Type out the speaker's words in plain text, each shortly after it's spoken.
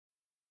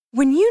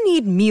When you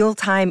need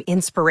mealtime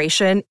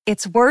inspiration,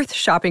 it's worth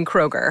shopping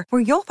Kroger,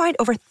 where you'll find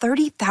over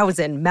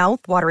 30,000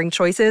 mouth-watering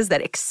choices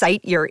that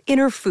excite your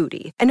inner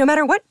foodie. And no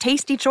matter what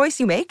tasty choice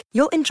you make,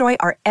 you'll enjoy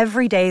our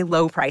everyday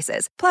low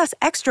prices, plus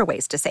extra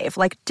ways to save,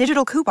 like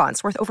digital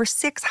coupons worth over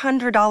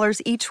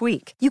 $600 each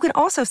week. You can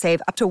also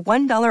save up to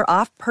 $1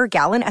 off per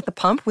gallon at the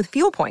pump with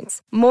fuel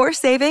points. More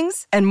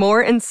savings and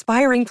more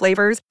inspiring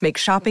flavors make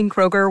shopping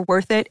Kroger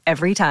worth it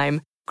every time.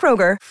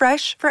 Kroger,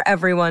 fresh for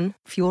everyone.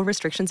 Fuel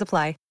restrictions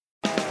apply.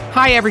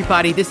 Hi,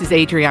 everybody. This is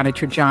Adriana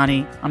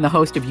Trajani. I'm the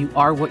host of You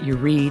Are What You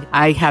Read.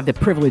 I have the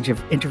privilege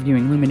of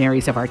interviewing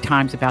luminaries of our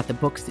times about the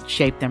books that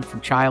shaped them from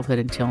childhood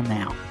until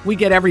now. We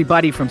get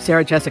everybody from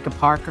Sarah Jessica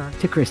Parker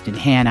to Kristen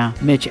Hanna,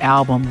 Mitch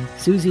Albom,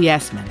 Susie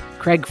Essman,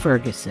 Craig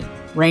Ferguson,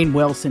 Rainn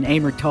Wilson,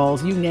 Amor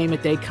Tolls, you name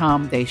it, they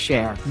come, they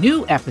share.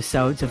 New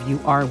episodes of You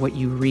Are What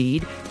You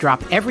Read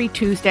drop every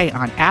Tuesday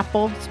on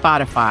Apple,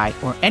 Spotify,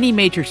 or any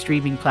major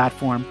streaming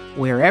platform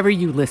wherever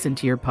you listen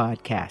to your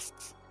podcasts.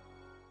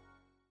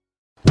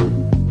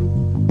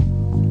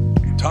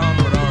 Tom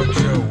Bernard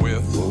Show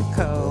with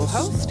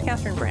co-host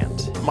Catherine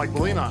Brandt, Mike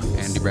Molina,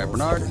 Andy Brant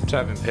Bernard,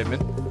 Tevin Pittman.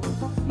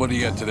 What do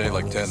you got today,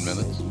 like 10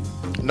 minutes?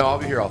 No, I'll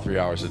be here all 3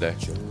 hours a day.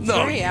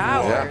 No, 3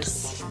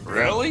 hours. Yeah.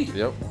 Really?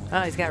 Yep.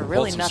 Oh, he's got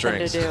really nothing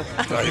to do.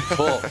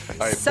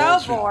 I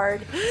So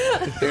bored.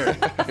 Here,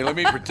 let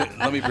me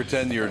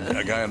pretend you're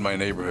a guy in my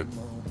neighborhood.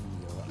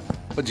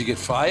 Would you get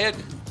fired?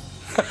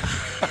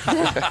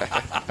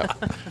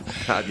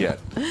 Not yet.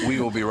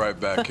 We will be right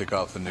back. Kick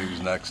off the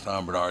news next.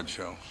 Tom Bernard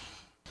Show.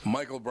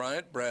 Michael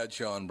Bryant,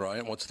 Bradshaw and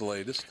Bryant, what's the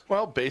latest?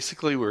 Well,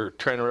 basically, we're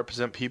trying to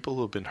represent people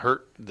who have been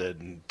hurt,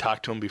 then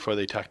talk to them before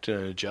they talk to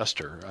an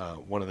adjuster.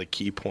 One of the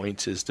key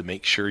points is to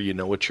make sure you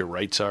know what your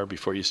rights are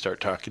before you start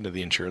talking to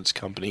the insurance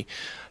company,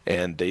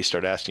 and they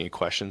start asking you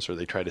questions or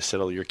they try to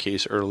settle your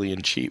case early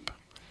and cheap.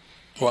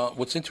 Well,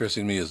 what's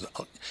interesting to me is,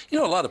 a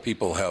lot of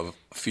people have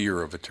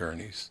fear of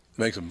attorneys. It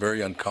makes them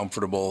very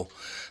uncomfortable.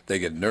 They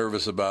get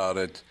nervous about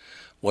it.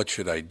 What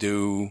should I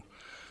do?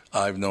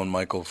 I've known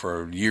Michael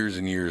for years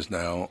and years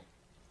now,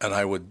 and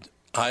I would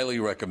highly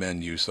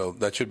recommend you. So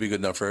that should be good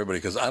enough for everybody,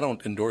 because I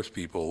don't endorse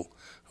people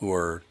who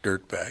are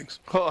dirtbags.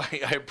 Well,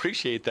 I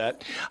appreciate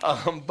that.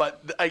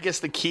 But I guess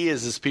the key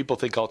is people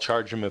think I'll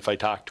charge them if I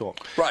talk to them.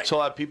 Right. So a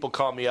lot of people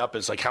call me up.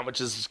 It's like, how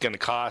much is this going to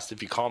cost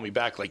if you call me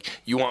back? Like,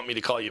 you want me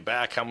to call you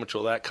back? How much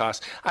will that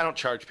cost? I don't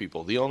charge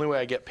people. The only way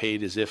I get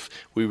paid is if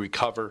we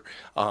recover,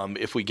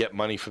 if we get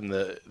money from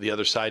the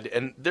other side.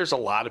 And there's a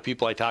lot of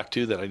people I talk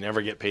to that I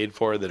never get paid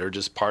for that are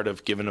just part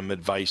of giving them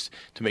advice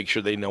to make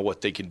sure they know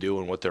what they can do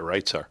and what their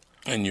rights are.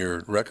 And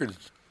your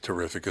record's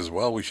terrific as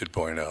well, we should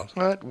point out.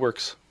 Well, it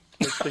works.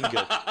 It's been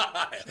good.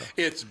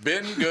 It's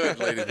been good,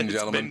 ladies and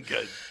gentlemen. It's been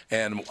good.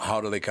 And how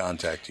do they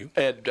contact you?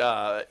 And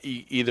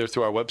either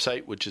through our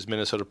website, which is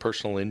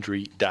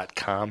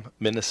minnesotapersonalinjury.com,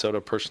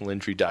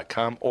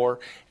 minnesotapersonalinjury.com, or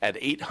at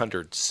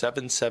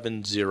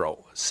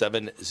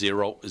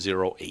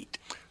 800-770-7008.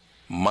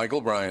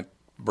 Michael Bryant,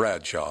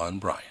 Bradshaw and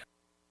Bryant.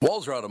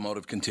 Walser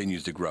Automotive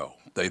continues to grow.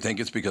 They think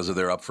it's because of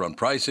their upfront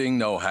pricing,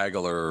 no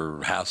haggle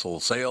or hassle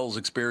sales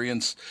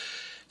experience,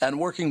 and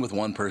working with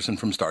one person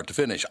from start to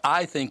finish.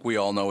 I think we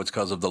all know it's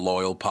because of the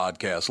loyal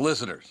podcast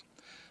listeners.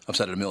 I've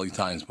said it a million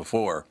times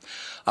before.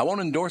 I won't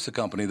endorse a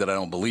company that I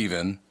don't believe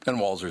in, and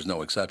Walser's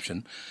no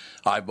exception.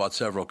 I've bought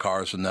several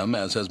cars from them,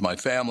 as has my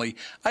family.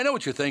 I know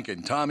what you're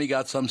thinking. Tommy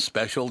got some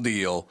special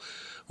deal.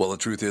 Well, the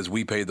truth is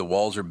we paid the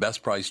Walser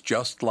best price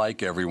just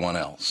like everyone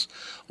else.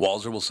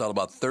 Walser will sell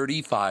about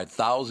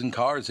 35,000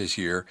 cars this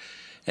year,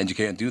 and you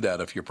can't do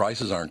that if your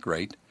prices aren't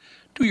great.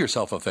 Do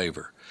yourself a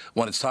favor.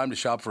 When it's time to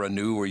shop for a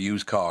new or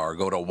used car,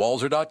 go to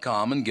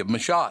Walser.com and give them a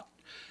shot.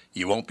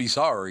 You won't be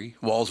sorry.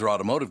 Walser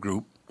Automotive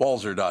Group,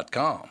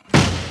 Walser.com.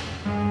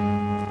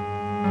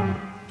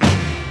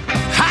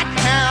 Hot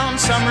town,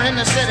 summer in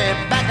the city,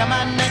 back of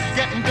my neck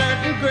getting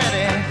dirt and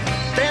gritty.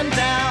 Been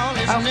down,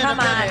 isn't it? Come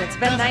on, it's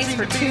been nice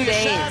for 2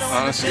 days.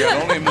 Honestly,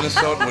 only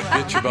Minnesota would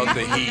bitch about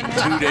the heat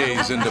 2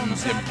 days into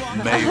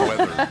May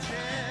weather.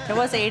 It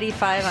was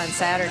 85 on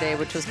Saturday,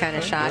 which was kind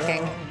of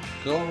shocking.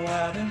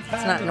 It's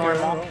not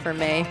normal for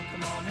May.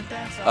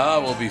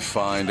 We'll be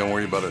fine. Don't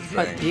worry about a thing.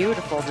 But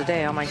beautiful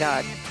today. Oh, my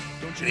God.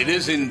 It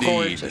is indeed.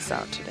 Gorgeous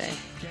out today.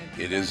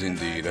 It is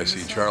indeed. I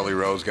see Charlie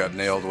Rose got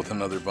nailed with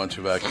another bunch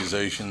of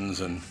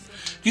accusations. And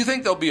do you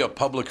think there'll be a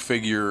public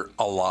figure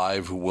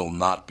alive who will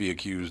not be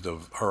accused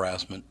of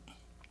harassment?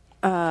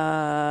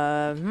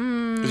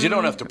 Because you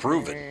don't have to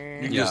prove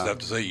it. You just have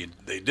to say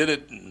they did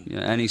it.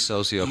 Any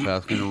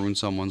sociopath can ruin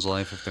someone's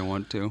life if they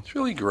want to. It's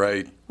really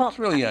great. Well, it's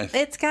really nice.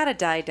 It's got to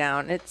die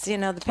down. It's, the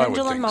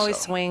pendulum always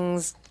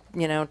swings,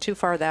 too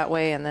far that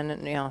way, and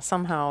then,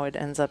 somehow it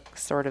ends up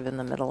sort of in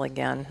the middle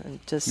again.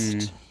 And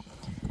just,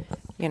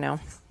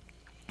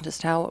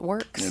 just how it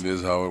works. It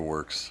is how it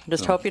works.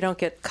 Just hope you don't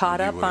get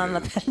caught up on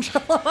the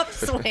pendulum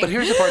upswing. But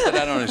here's the part that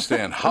I don't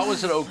understand. How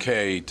is it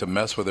okay to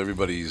mess with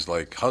everybody's,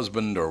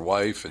 husband or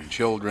wife and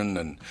children,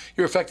 and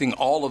you're affecting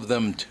all of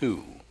them,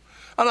 too?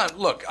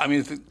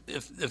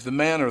 If the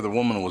man or the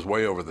woman was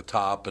way over the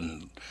top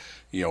and,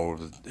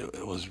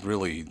 it was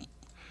really,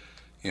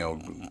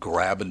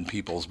 grabbing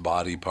people's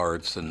body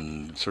parts,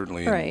 and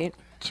certainly in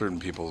certain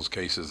people's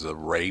cases of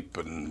rape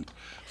and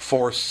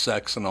forced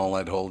sex and all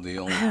that whole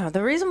deal.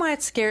 The reason why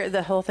it's scary,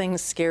 the whole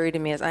thing's scary to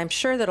me, is I'm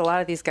sure that a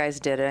lot of these guys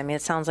did it. I mean,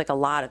 it sounds like a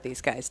lot of these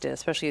guys did,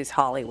 especially these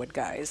Hollywood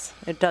guys.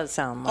 It does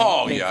sound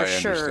like they for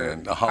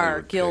sure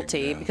are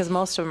guilty, because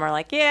most of them are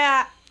like,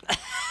 yeah,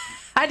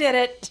 I did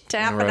it,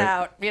 tap it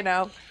out,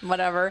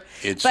 whatever.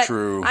 It's but,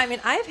 true. I mean,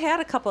 I've had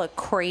a couple of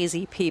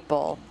crazy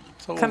people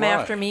come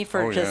after me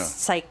for just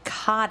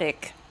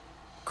psychotic,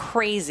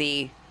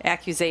 crazy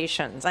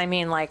accusations. I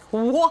mean, like,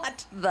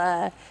 what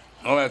the...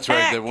 Oh, that's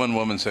right. That one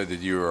woman said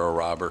that you were a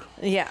robber.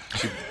 Yeah.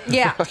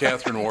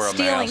 Catherine wore a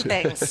stealing mask.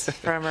 things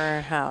from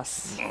her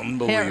house.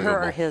 Unbelievable.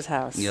 Her or his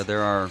house. Yeah,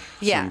 there are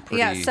some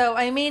pretty... So,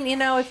 I mean,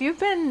 if you've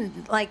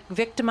been,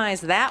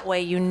 victimized that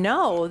way,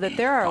 that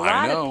there are a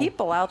lot of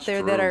people out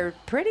there that are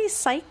pretty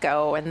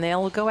psycho, and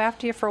they'll go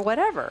after you for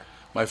whatever.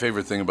 My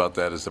favorite thing about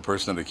that is the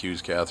person that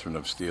accused Catherine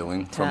of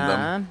stealing from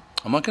them.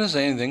 I'm not going to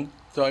say anything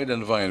to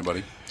identify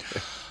anybody.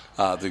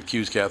 The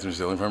accused Catherine of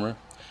stealing from her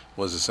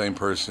was the same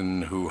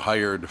person who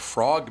hired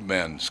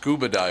frogmen,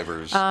 scuba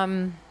divers.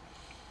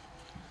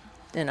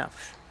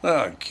 Enough.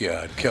 Oh,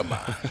 God, come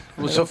on.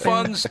 It was a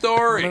fun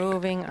story.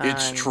 Moving on.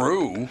 It's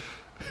true.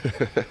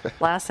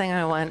 Last thing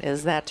I want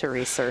is that to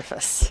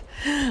resurface.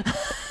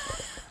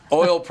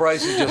 Oil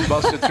prices just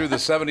busted through the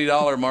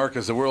 $70 mark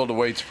as the world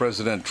awaits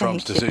President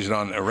Trump's decision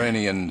on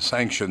Iranian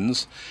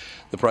sanctions.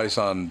 The price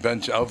of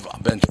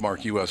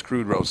benchmark U.S.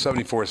 crude rose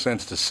 74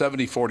 cents to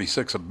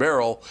 $70.46 a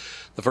barrel.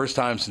 The first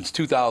time since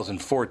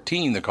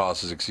 2014 the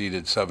cost has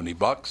exceeded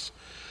 $70.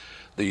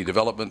 The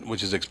development,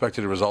 which is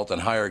expected to result in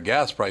higher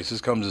gas prices,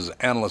 comes as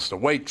analysts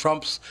await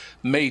Trump's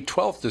May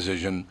 12th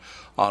decision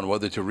on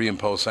whether to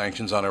reimpose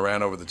sanctions on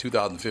Iran over the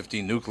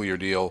 2015 nuclear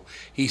deal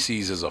he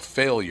sees as a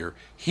failure.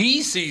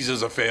 He sees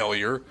as a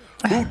failure?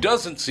 Who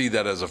doesn't see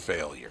that as a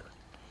failure?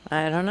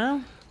 I don't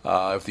know.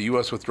 If the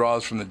U.S.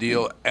 withdraws from the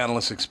deal,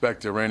 analysts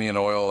expect Iranian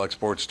oil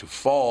exports to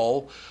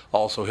fall.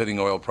 Also hitting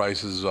oil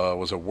prices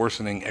was a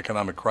worsening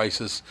economic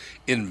crisis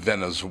in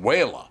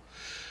Venezuela.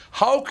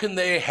 How can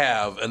they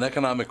have an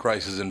economic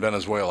crisis in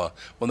Venezuela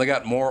when they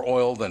got more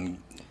oil than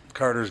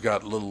Carter's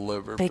got little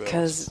liver pills?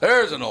 Because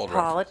there's an old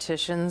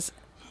politicians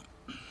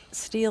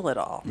steal it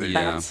all.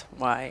 That's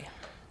why.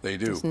 They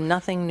do. There's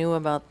nothing new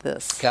about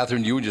this.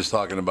 Catherine, you were just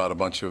talking about a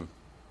bunch of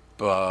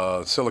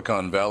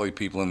Silicon Valley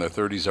people in their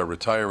 30s are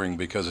retiring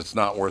because it's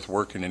not worth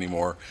working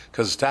anymore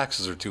because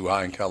taxes are too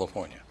high in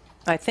California.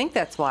 I think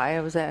that's why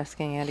I was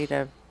asking Andy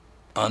to...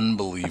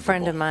 Unbelievable. A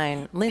friend of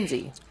mine,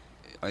 Lindsay,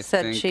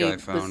 said she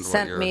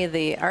sent me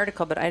the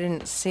article, but I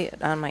didn't see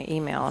it on my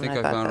email. I think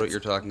I found what you're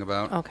talking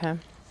about. Okay.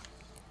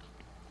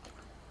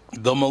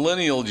 The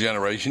millennial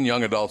generation,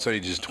 young adults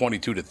ages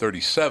 22 to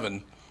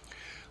 37,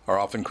 are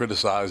often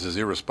criticized as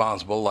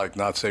irresponsible, like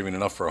not saving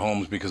enough for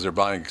homes because they're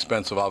buying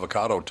expensive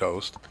avocado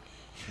toast.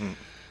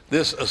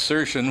 This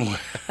assertion...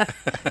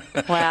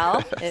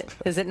 Well,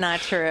 is it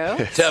not true?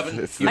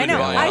 Tevin, I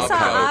know.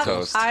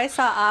 I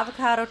saw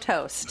avocado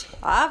toast.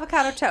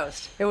 Avocado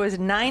toast. It was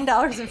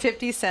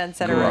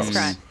 $9.50 at a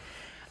restaurant.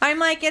 I'm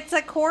like, it's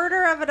a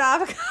quarter of an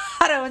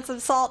avocado and some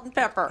salt and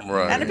pepper.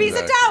 And a piece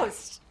of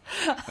toast.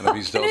 And a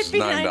piece of toast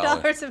is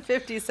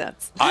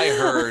 $9.50. I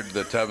heard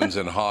that Tevin's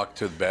in Hawk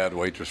to bad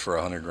waitress for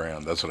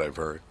 $100,000. That's what I've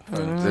heard.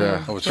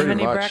 Yeah,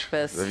 pretty much.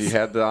 Breakfast. Have you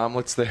had the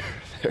omelets there?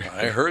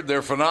 I heard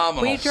they're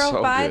phenomenal. We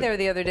drove by there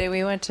the other day.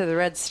 We went to the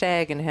Red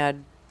Stag and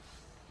had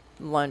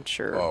lunch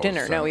or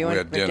dinner. No, we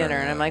went for dinner.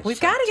 And I'm like, we've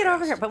got to get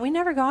over here. But we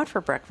never go out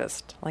for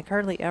breakfast. Like,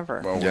 hardly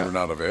ever. Well, we're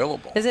not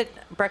available. Is it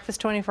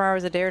breakfast 24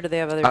 hours a day, or do they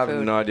have other food? I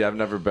have no idea. I've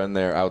never been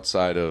there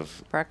outside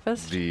of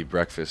breakfast. The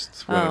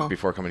breakfast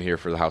before coming here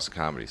for the House of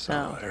Comedy. So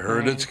I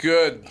heard it's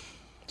good.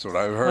 That's what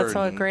I've heard. What's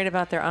so great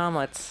about their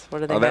omelets? What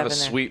do they have in there? They have a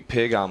sweet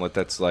pig omelet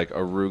that's like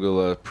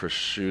arugula,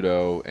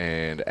 prosciutto,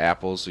 and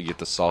apples. So you get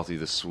the salty,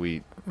 the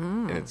sweet.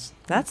 And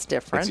that's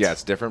different.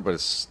 It's different, but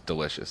it's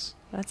delicious.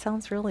 That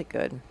sounds really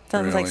good.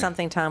 Sounds like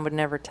something Tom would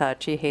never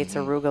touch. He hates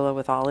arugula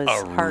with all his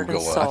heart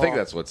and soul. I think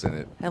that's what's in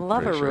it. I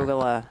love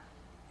arugula.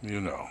 Sure. You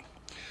know.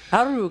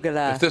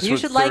 Arugula. You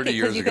should like it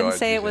because you can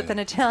say it with an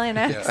Italian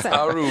accent.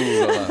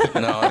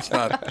 Arugula. No, it's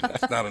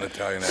not an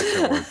Italian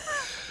accent word.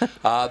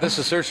 This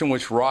assertion,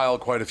 which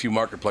riled quite a few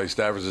marketplace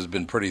staffers, has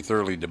been pretty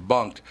thoroughly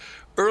debunked.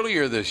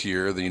 Earlier this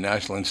year, the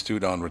National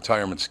Institute on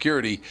Retirement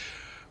Security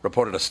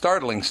reported a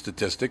startling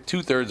statistic.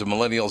 2/3 of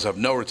millennials have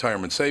no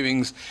retirement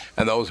savings,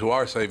 and those who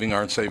are saving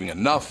aren't saving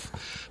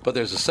enough. But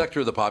there's a sector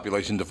of the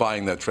population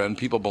defying that trend,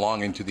 people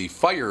belonging to the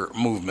FIRE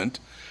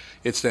movement.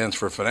 It stands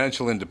for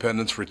Financial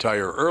Independence,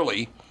 Retire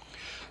Early.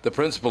 The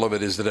principle of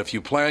it is that if you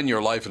plan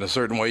your life in a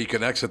certain way, you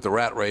can exit the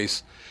rat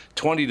race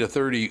 20 to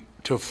 30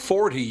 to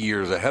 40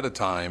 years ahead of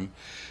time,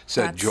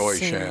 said Joy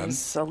Shan.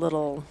 That's a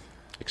little...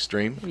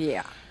 extreme?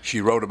 Yeah. She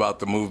wrote about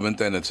the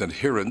movement and its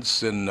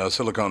adherents in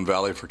Silicon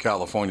Valley for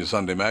California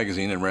Sunday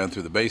Magazine and ran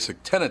through the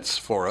basic tenets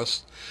for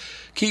us.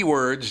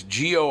 Keywords: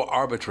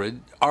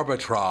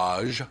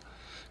 geo-arbitrage,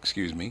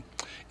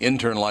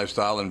 intern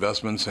lifestyle,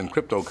 investments, and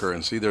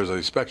cryptocurrency. There's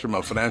a spectrum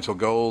of financial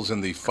goals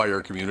in the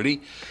FIRE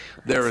community.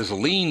 There is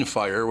lean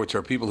FIRE, which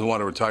are people who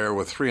want to retire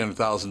with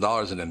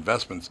 $300,000 in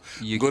investments.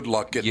 Good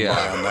luck getting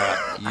by on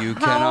that. You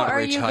cannot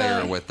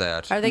retire with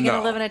that. Are they going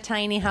to live in a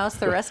tiny house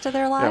the rest of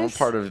their lives? Yeah, I'm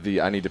part of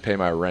the I need to pay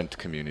my rent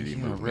community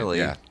movement. Really?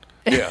 Yeah.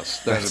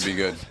 Yes, that would be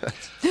good.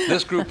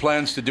 This group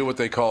plans to do what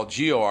they call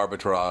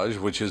geo-arbitrage,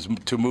 which is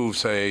to move,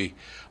 say,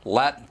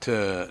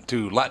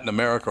 to Latin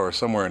America or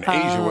somewhere in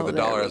Asia where the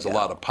dollar has a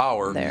lot of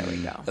power. There we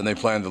go. And they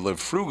plan to live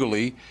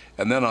frugally.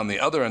 And then on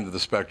the other end of the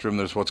spectrum,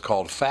 there's what's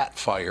called fat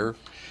FIRE.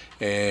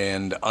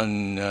 And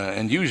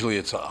usually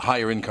it's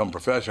higher income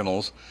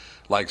professionals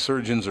like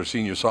surgeons or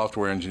senior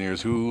software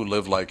engineers who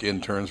live like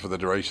interns for the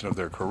duration of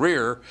their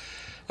career.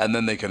 And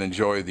then they can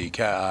enjoy the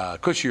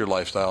cushier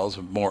lifestyles,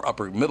 more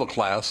upper middle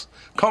class,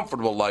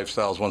 comfortable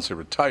lifestyles once they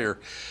retire.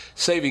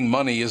 Saving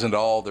money isn't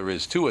all there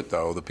is to it,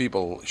 though. The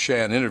people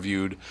Shan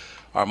interviewed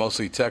are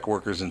mostly tech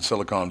workers in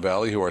Silicon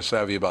Valley who are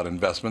savvy about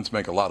investments,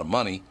 make a lot of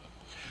money.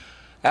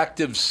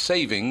 Active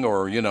saving,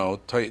 or,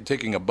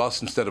 taking a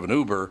bus instead of an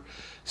Uber,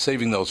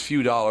 saving those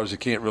few dollars, it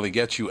can't really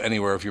get you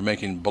anywhere if you're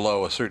making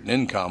below a certain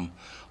income.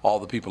 All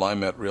the people I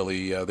met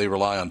really, they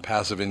rely on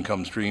passive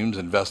income streams,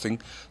 investing.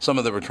 Some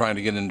of them are trying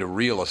to get into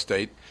real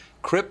estate.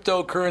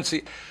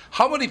 Cryptocurrency.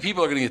 How many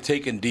people are going to get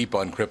taken deep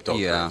on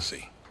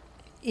cryptocurrency?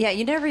 Yeah,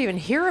 you never even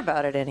hear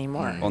about it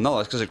anymore. Well, no,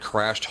 that's because it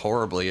crashed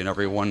horribly and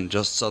everyone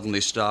just suddenly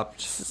stopped.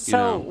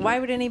 So why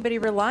would anybody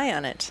rely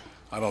on it?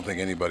 I don't think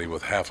anybody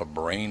with half a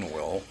brain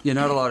will. Yeah,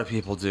 not a lot of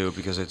people do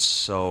because it's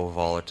so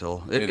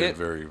volatile. It is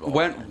very volatile.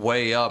 Went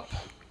way up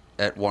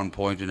at one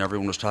point and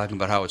everyone was talking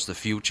about how it's the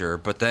future,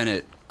 but then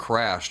it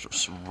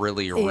crashed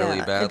really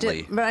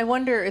badly. But I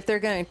wonder if they're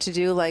going to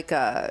do like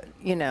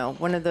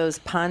one of those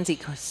Ponzi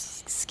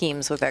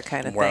schemes with that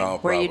kind of thing,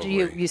 where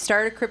you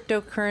start a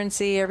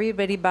cryptocurrency,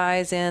 everybody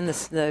buys in,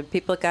 the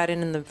people that got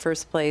in the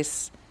first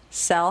place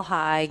sell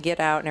high, get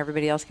out, and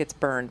everybody else gets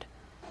burned.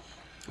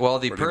 Well,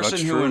 the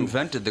person who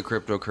invented the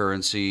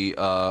cryptocurrency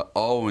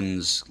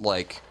owns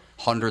like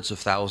hundreds of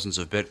thousands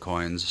of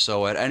bitcoins,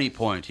 so at any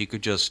point he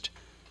could just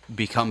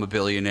become a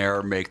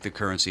billionaire, make the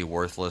currency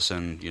worthless,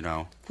 and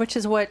Which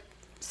is what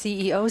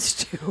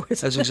CEOs do.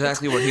 That's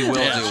exactly what he will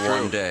do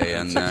one day,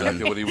 and then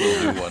exactly what he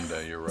will do one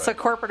day. You're right. That's what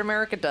corporate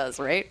America does,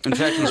 right? In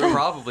fact, he's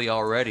probably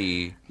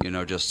already,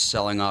 just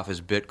selling off his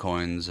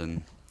bitcoins,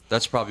 and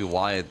that's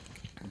probably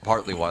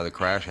partly why the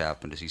crash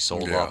happened, is he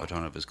sold off a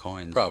ton of his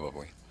coins.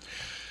 Probably.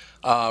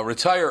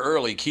 Retire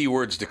early,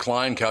 keywords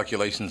decline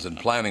calculations and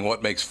planning.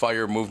 What makes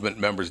FIRE movement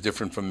members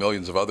different from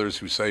millions of others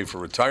who save for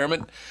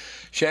retirement?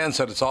 Shan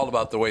said it's all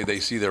about the way they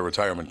see their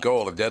retirement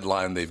goal, a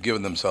deadline they've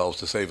given themselves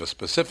to save a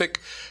specific,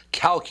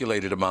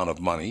 calculated amount of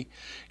money.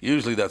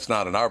 Usually that's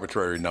not an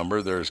arbitrary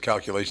number. There's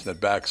calculation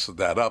that backs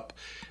that up,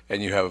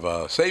 and you have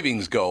a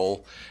savings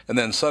goal, and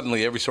then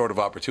suddenly every sort of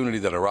opportunity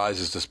that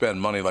arises to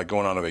spend money, like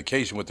going on a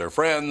vacation with their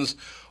friends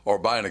or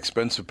buy an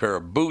expensive pair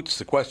of boots,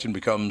 the question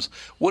becomes,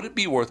 would it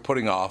be worth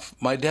putting off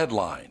my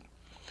deadline?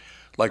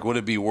 Like, would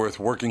it be worth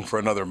working for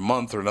another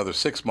month or another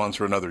 6 months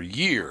or another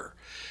year?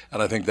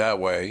 And I think that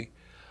way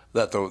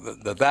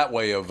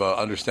of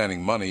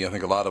understanding money, I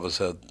think a lot of us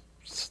have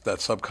that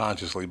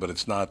subconsciously, but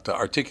it's not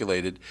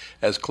articulated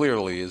as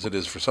clearly as it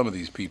is for some of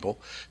these people.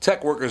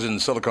 Tech workers in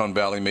Silicon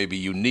Valley may be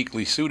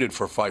uniquely suited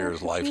for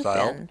FIRE's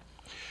lifestyle.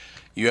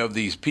 You have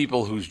these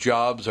people whose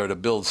jobs are to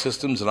build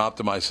systems and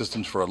optimize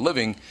systems for a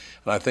living,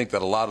 and I think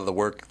that a lot of the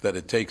work that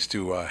it takes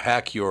to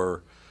hack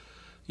your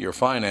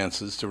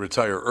finances to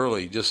retire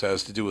early just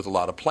has to do with a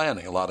lot of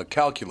planning, a lot of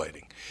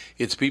calculating.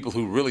 It's people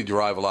who really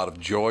derive a lot of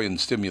joy and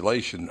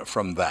stimulation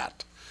from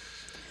that.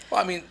 Well,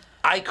 I mean,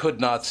 I could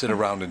not sit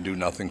around and do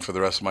nothing for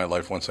the rest of my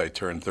life once I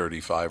turned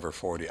 35 or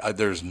 40.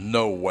 There's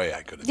no way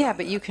I could have done that.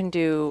 But you can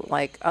do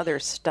like other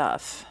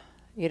stuff.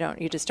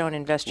 You just don't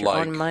invest your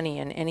own money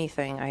in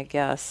anything, I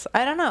guess.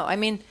 I don't know. I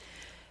mean,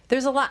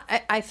 there's a lot.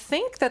 I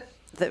think that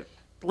the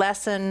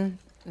lesson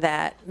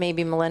that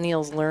maybe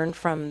millennials learned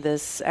from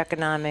this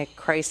economic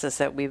crisis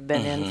that we've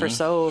been in for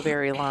so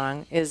very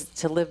long is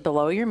to live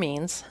below your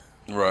means.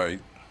 Right.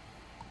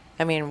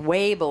 I mean,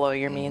 way below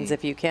your means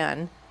if you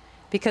can,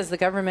 because the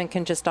government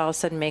can just all of a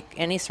sudden make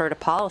any sort of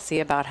policy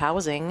about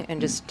housing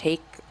and just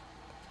take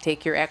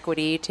your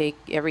equity, take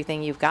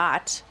everything you've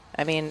got.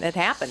 I mean, it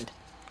happened.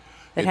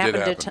 It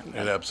happened.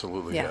 It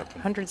absolutely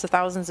happened. Hundreds of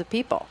thousands of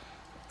people.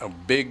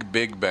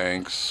 Big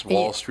banks,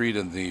 Wall Street,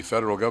 and the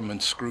federal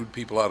government screwed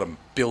people out of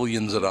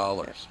billions of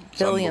dollars.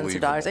 Billions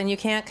of dollars, and you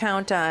can't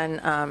count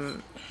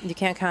on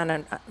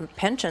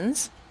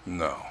pensions.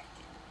 No.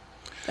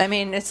 I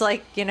mean, it's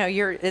like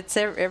it's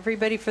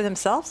everybody for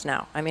themselves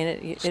now. I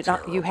mean,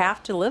 you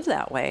have to live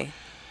that way.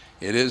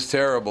 It is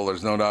terrible.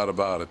 There's no doubt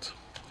about it.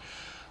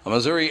 A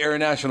Missouri Air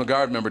National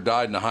Guard member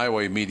died in a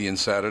highway median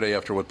Saturday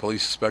after what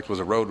police suspect was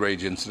a road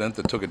rage incident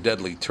that took a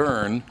deadly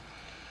turn.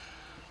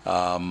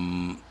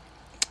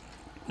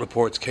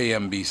 Reports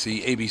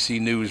KMBC. ABC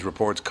News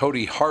reports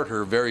Cody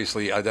Harter,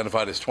 variously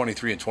identified as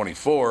 23 and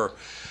 24,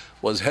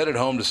 was headed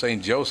home to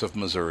St. Joseph,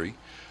 Missouri.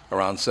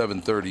 around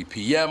 7:30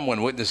 p.m.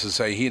 when witnesses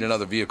say he and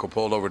another vehicle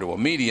pulled over to a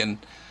median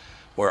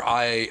where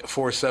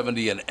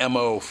I-470 and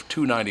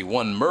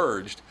MO-291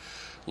 merged.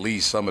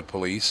 Lee's Summit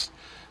Police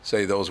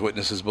say those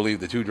witnesses believe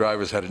the two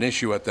drivers had an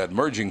issue at that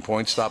merging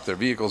point, stopped their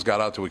vehicles,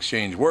 got out to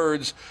exchange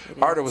words.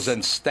 Harder was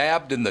then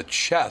stabbed in the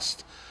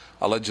chest,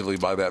 allegedly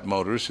by that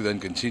motorist, who then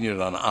continued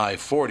on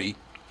I-40.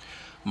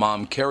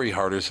 Mom Carrie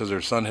Harder says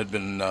her son had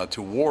been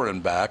to war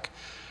and back,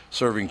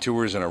 serving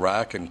tours in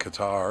Iraq and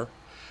Qatar,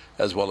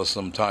 as well as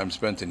some time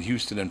spent in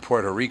Houston and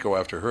Puerto Rico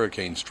after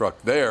hurricane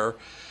struck there.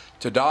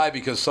 To die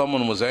because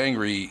someone was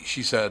angry,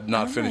 she said,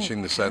 not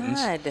finishing the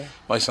sentence.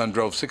 My son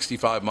drove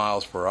 65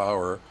 miles per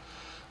hour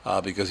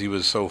because he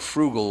was so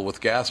frugal with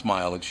gas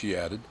mileage, she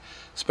added,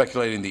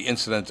 speculating the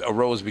incident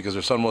arose because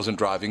her son wasn't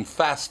driving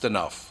fast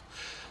enough.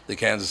 The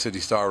Kansas City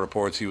Star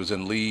reports he was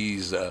in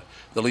the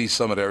Lee's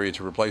Summit area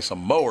to replace a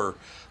mower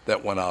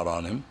that went out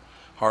on him.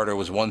 Harder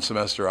was one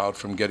semester out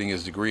from getting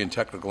his degree in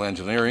technical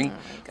engineering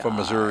from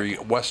Missouri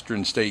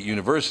Western State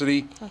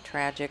University. So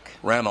tragic.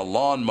 Ran a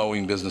lawn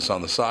mowing business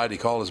on the side. He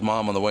called his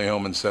mom on the way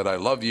home and said, "I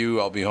love you.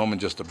 I'll be home in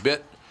just a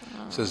bit."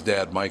 Says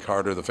Dad Mike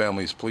Harder. The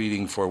family is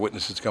pleading for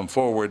witnesses to come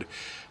forward,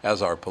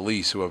 as are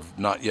police, who have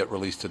not yet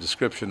released a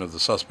description of the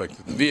suspect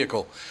in the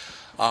vehicle.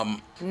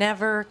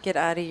 Never get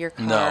out of your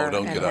car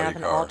don't get out of your car. Have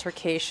an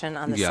altercation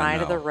on the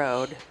side of the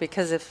road,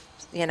 because if,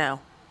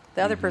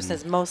 the other person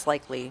is most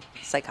likely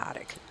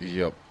psychotic.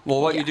 Yep.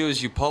 Well, what you do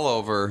is you pull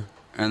over,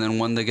 and then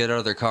when they get out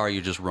of their car, you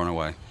just run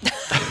away.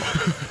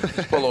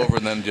 Pull over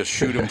and then just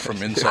shoot them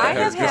from inside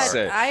their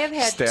car. I have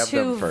had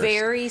two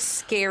very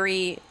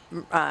scary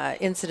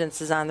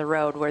incidences on the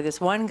road where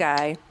this one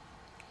guy,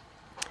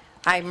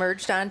 I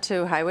merged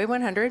onto Highway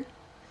 100,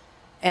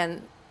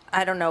 and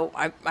I don't know,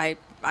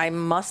 I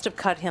must have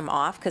cut him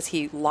off because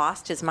he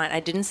lost his mind.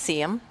 I didn't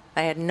see him.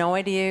 I had no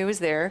idea he was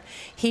there.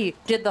 He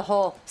did the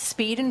whole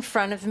speed in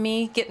front of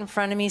me, get in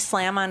front of me,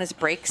 slam on his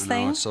brakes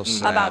thing so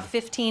sad. About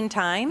 15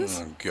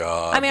 times. Oh,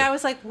 God. I mean, I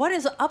was like, what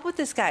is up with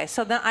this guy?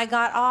 So then I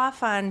got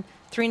off on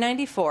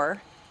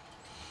 394,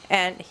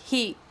 and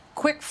he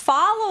quick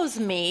follows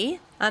me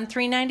on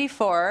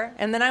 394,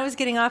 and then I was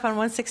getting off on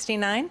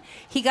 169.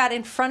 He got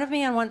in front of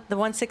me on the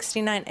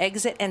 169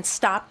 exit and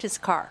stopped his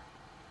car.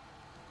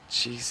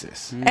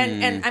 Jesus.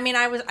 And I mean,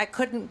 I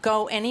couldn't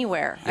go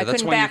anywhere. I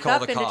couldn't back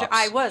up into.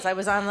 I was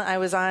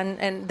on,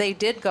 and they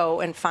did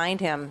go and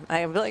find him.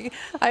 I'm like,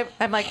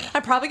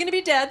 I'm probably going to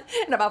be dead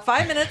in about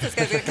 5 minutes. This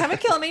guy's going to come and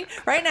kill me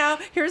right now.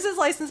 Here's his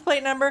license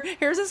plate number.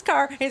 Here's his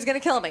car. And he's going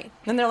to kill me.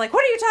 And they're like,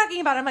 "What are you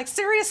talking about?" I'm like,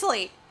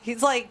 "Seriously?"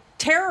 He's like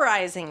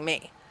terrorizing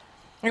me.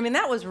 I mean,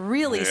 that was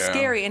really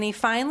scary. And he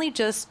finally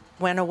just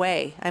went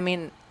away. I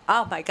mean,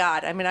 oh my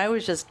God. I mean, I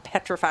was just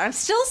petrified. I'm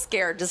still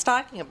scared just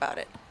talking about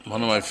it.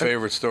 One of my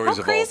favorite stories of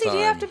all time. How crazy do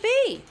you have to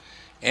be?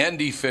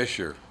 Andy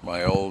Fisher,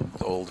 my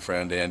old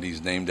friend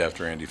Andy's named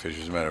after Andy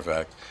Fisher, as a matter of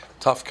fact.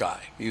 Tough guy.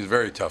 He's a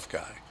very tough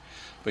guy.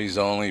 But he's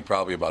only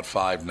probably about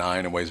 5'9"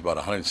 and weighs about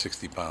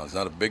 160 pounds.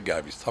 Not a big guy,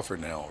 but he's tougher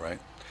than hell, right?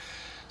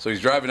 So he's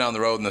driving down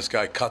the road, and this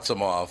guy cuts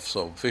him off.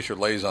 So Fisher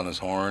lays on his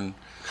horn,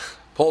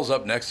 pulls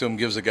up next to him,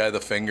 gives the guy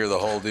the finger, the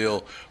whole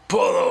deal. Pull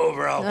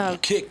over, I'll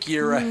kick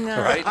you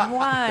right?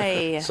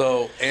 Why?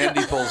 So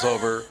Andy pulls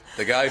over.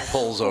 The guy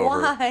pulls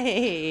over.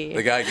 Why?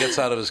 The guy gets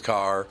out of his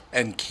car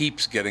and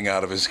keeps getting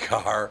out of his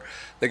car.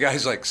 The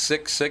guy's like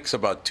 6'6",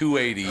 about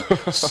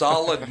 280,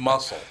 solid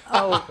muscle.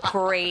 Oh,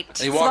 great. And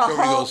he walks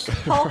over and he goes,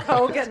 Hulk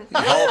Hogan.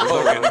 Hulk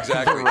Hogan,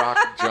 exactly. The Rock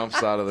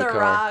jumps out of the car.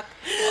 Rock.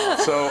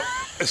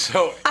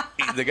 So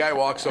the guy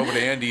walks over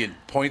to Andy and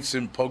pokes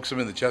him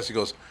in the chest. He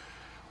goes,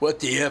 "What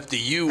the F do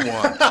you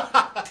want?"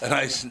 And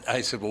I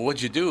said, "Well,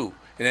 what'd you do?"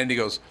 And Andy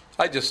goes,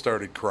 "I just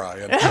started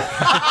crying."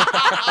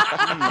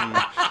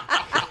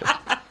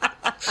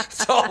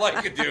 That's all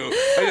I could do.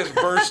 I just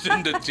burst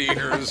into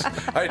tears.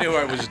 I knew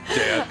I was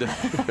dead.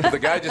 The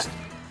guy just,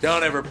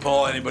 "Don't ever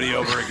pull anybody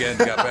over again."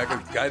 Got back.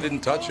 The guy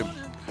didn't touch him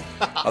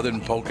other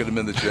than poking him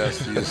in the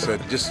chest. He just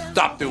said, "Just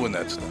stop doing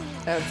that stuff."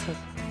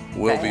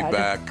 We'll be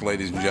back,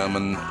 ladies and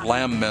gentlemen.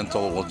 Lamb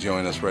Mental will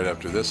join us right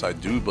after this. I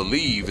do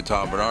believe the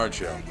Tom Bernard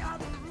Show.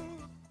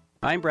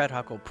 I'm Brad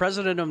Huckle,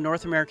 president of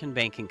North American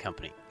Banking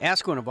Company.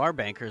 Ask one of our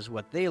bankers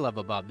what they love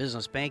about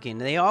business banking.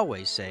 They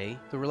always say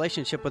the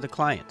relationship with the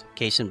client.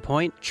 Case in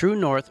point, True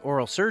North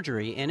Oral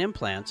Surgery and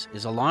Implants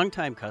is a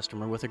longtime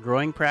customer with a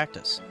growing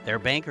practice. Their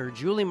banker,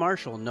 Julie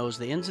Marshall, knows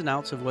the ins and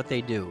outs of what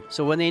they do.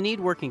 So when they need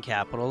working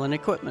capital, an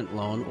equipment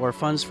loan, or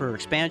funds for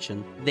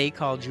expansion, they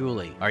call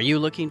Julie. Are you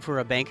looking for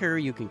a banker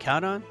you can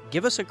count on?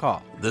 Give us a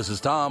call. This is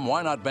Tom.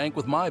 Why not bank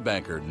with my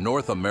banker,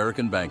 North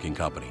American Banking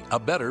Company? A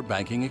better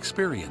banking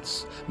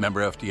experience.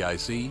 Member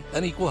FDIC,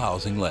 an equal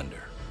housing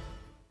lender.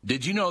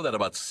 Did you know that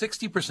about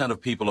 60% of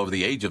people over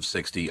the age of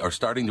 60 are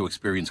starting to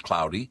experience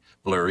cloudy,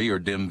 blurry, or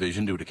dim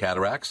vision due to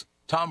cataracts?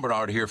 Tom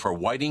Bernard here for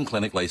Whiting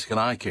Clinic LASIK and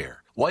Eye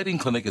Care. Whiting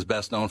Clinic is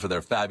best known for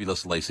their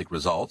fabulous LASIK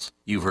results.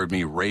 You've heard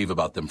me rave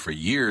about them for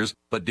years,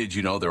 but did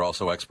you know they're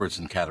also experts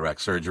in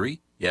cataract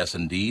surgery? Yes,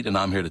 indeed, and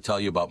I'm here to tell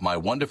you about my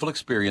wonderful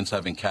experience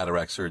having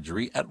cataract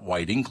surgery at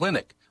Whiting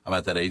Clinic. I'm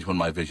at that age when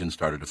my vision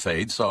started to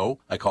fade, so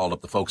I called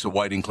up the folks at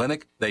Whiting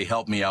Clinic. They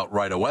helped me out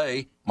right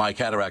away. My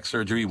cataract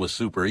surgery was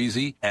super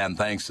easy, and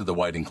thanks to the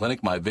Whiting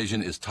Clinic, my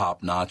vision is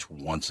top-notch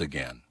once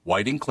again.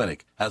 Whiting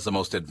Clinic has the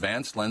most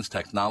advanced lens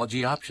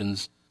technology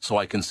options, so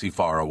I can see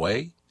far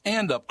away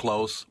and up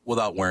close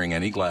without wearing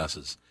any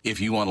glasses. If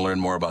you want to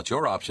learn more about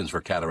your options for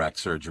cataract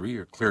surgery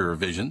or clearer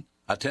vision,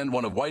 attend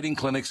one of Whiting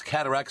Clinic's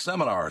cataract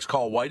seminars.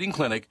 Call Whiting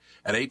Clinic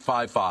at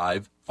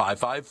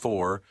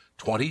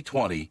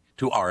 855-554-2020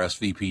 to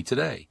RSVP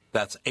today.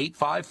 That's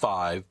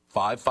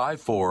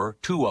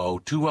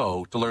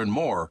 855-554-2020 to learn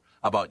more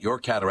about your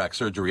cataract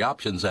surgery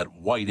options at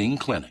Whiting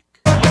Clinic.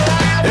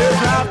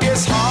 If life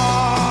gets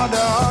hard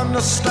to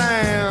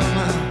understand,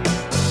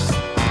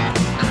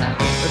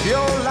 if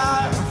your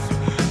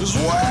life is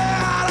way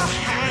out of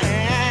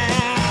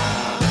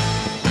hand,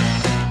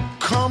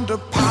 come to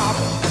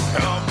Papa.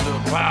 Come to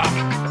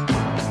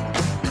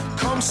Papa.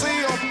 Come see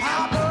your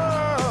Papa.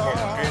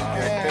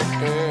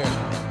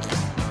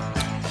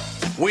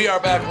 We are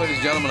back, ladies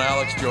and gentlemen.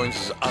 Alex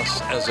joins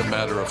us, as a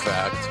matter of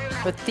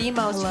fact, with the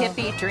most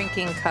hippie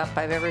drinking cup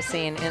I've ever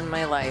seen in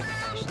my life.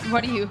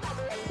 What are you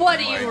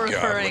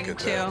referring to?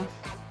 That.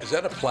 Is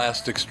that a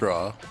plastic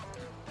straw?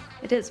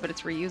 It is, but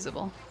it's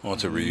reusable. Oh,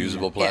 it's a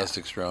reusable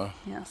plastic straw?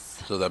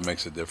 Yes. So that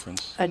makes a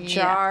difference. A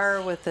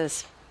jar with a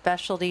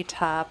specialty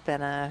top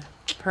and a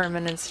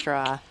permanent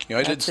straw. You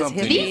know, I did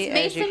something. These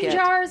mason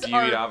jars Do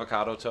you eat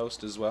avocado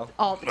toast as well?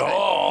 all the time.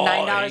 Oh,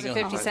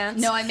 $9.50?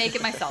 No, I make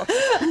it myself.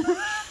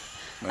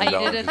 I eat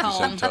it at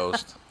home.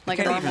 Toast. Like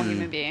a normal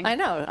human being. I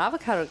know.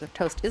 Avocado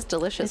toast is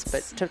delicious,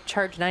 but to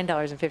charge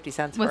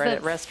 $9.50 for it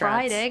at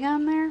restaurants. Fried egg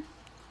on there?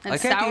 And I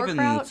can't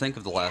sauerkraut? even think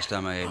of the last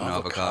time I ate an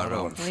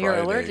avocado. Well, you're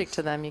allergic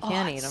to them. You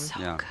can't eat them. So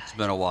Yeah, good. it's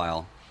been a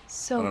while.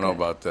 So I don't know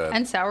about that.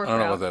 And sauerkraut. I don't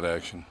know about that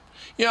action.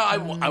 Yeah, I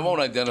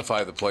won't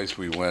identify the place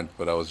we went,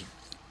 but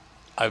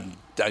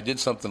I did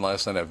something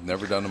last night I've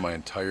never done in my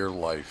entire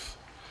life.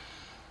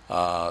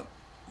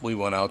 We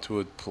went out to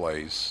a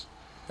place,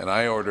 and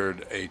I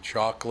ordered a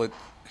chocolate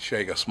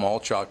shake, a small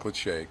chocolate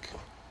shake.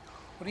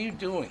 What are you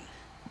doing?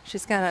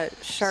 She's got a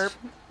sharp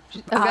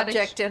I've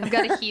object in. I've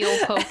got a heel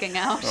poking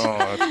out.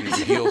 Oh, your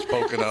heel's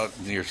poking out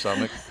in your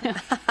stomach.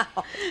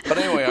 But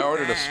anyway, I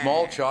ordered a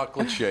small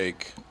chocolate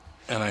shake,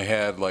 and I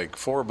had like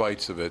 4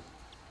 bites of it,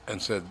 and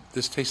said,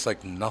 "This tastes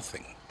like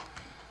nothing."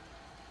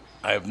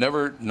 I have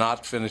never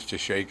not finished a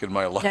shake in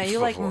my life. Yeah, you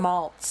before. like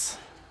malts.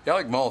 Yeah, I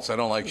like malts. I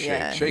don't like shakes.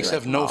 Yeah, Shakes you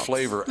have like no malts.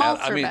 flavor.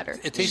 Malts I are mean, better.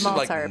 it tasted Malts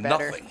like are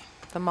better. nothing.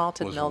 The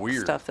malted was milk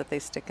weird. stuff that they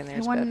stick in there I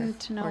is better. wanted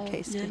to know. More You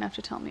tasty. didn't have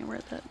to tell me where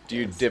that Do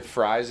you is. dip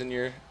fries in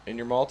your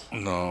malt?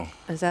 No.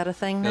 Is that a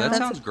thing? Yeah, now? that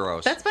sounds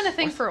gross. That's been a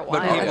thing for a But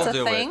while. people That's a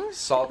do thing? it.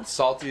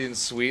 Salty and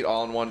sweet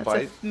all in one That's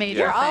bite. a major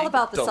You're all thing.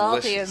 about the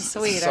salty and Delicious.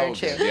 sweet, So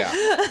aren't you? good,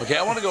 Yeah. Okay,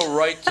 I want to go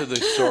right to the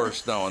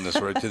source now on this,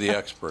 right to the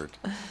expert.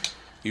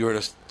 You heard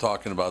us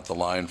talking about the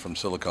line from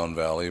Silicon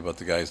Valley about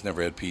the guy who's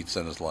never had pizza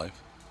in his life.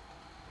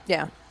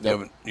 Yeah.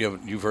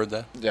 You've heard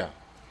that? Yeah.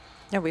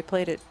 Yeah, we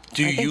played it.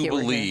 Do I think you were here.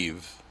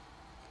 believe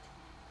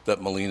that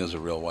Melina's a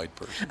real white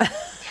person? Oh,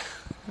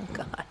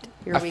 God.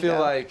 Here I we feel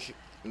go. like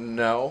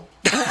no.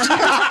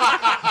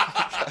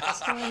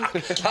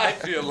 I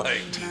feel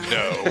like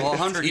no. Well,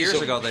 100 years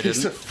ago they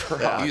didn't.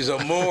 He's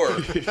a Moor.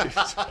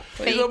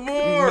 He's a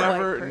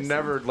Moor.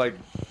 Never like.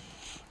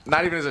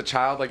 Not even as a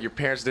child, like your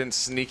parents didn't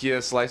sneak you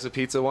a slice of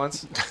pizza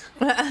once.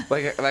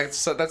 Like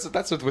that's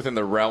within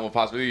the realm of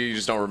possibility. You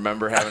just don't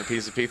remember having a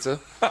piece of pizza.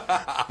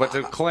 But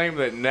to claim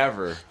that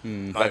never,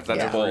 I've that's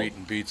never bold.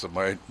 eaten pizza.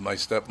 My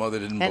stepmother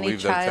didn't Any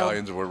believe that child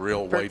Italians were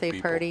real white birthday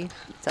people. party.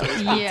 It's always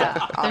pizza.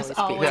 Yeah, there's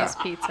always Yeah.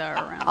 pizza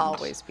around.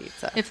 Always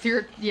pizza. If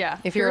you're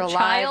If you're a alive,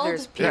 child,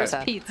 there's there's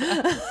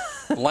pizza.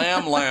 pizza.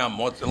 Lamb,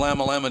 what's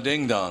llama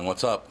ding dong?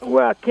 What's up?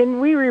 Well, can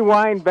we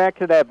rewind back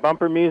to that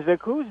bumper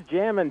music? Whose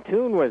jamming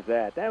tune was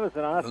that? That was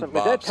an awesome.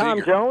 Was that Tom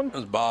Seeger. Jones? It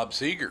was Bob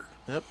Seger.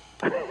 Yep.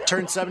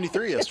 Turned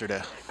 73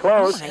 yesterday.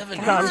 Close. Oh, my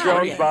Tom God.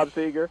 Jones, Bob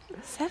Seger.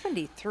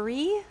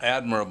 73?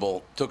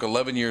 Admirable. Took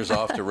 11 years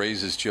off to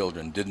raise his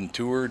children. Didn't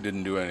tour,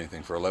 didn't do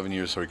anything for 11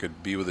 years so he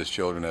could be with his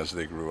children as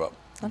they grew up.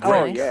 That's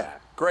Oh, nice. yeah.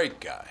 Great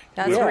guy.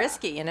 That's Yeah.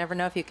 risky. You never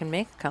know if you can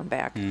make a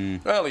comeback.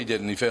 Well, he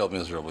didn't. He failed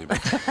miserably.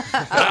 But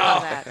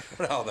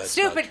no, that's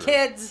Stupid not true.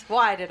 kids.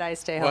 Why did I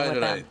stay home Why with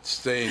did them? I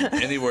stay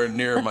anywhere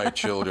near my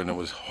children? It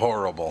was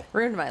horrible.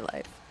 Ruined my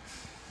life.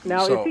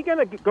 Now, So- is he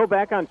going to go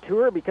back on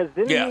tour? Because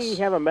didn't Yes. he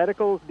have a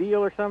medical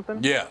deal or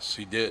something? Yes,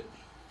 he did.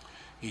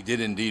 He did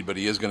indeed, but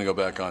he is going to go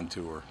back on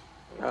tour.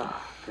 Oh,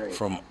 great.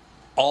 From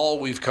all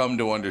we've come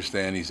to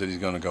understand, he said he's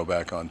going to go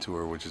back on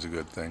tour, which is a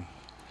good thing.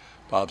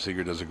 Bob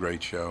Seger does a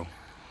great show.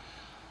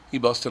 He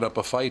busted up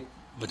a fight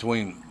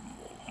between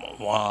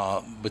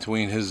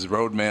his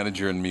road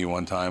manager and me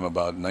one time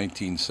about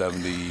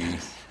 1970.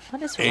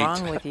 What is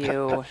wrong with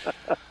you?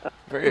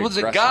 It was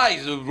the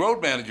guy, the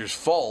road manager's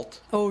fault.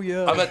 Oh,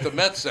 yeah. I'm at the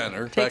Met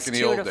Center back in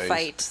the old days. Takes two to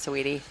fight,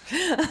 sweetie.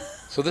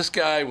 So this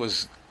guy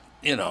was,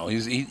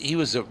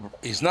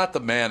 he's not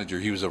the manager.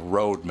 He was a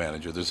road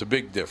manager. There's a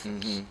big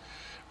difference. Mm-hmm.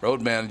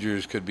 Road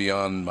managers could be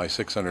on my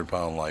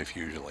 600-pound life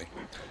usually.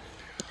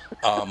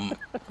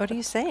 What are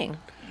you saying?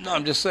 No,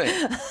 I'm just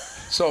saying.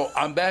 So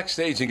I'm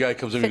backstage, and the guy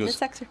comes in and goes,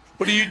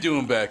 "What are you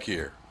doing back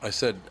here?" I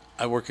said,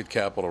 "I work at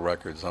Capitol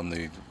Records. I'm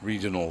the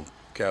regional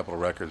Capitol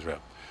Records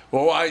rep."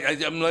 "Well,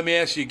 let me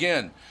ask you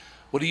again.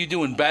 What are you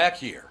doing back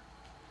here?"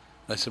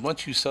 I said, "Why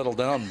don't you settle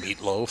down,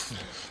 Meatloaf?"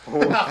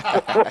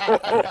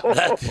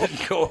 That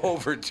didn't go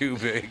over too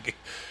big.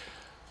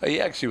 He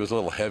actually was a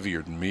little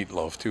heavier than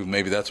Meatloaf, too.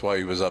 Maybe that's why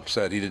he was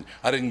upset.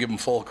 I didn't give him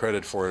full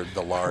credit for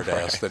the lard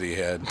ass that he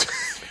had.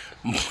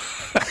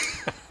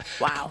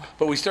 Wow.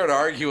 But we started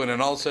arguing,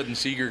 and all of a sudden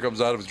Seeger comes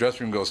out of his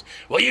dressing room and goes,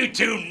 "Well, you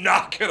two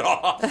knock it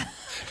off."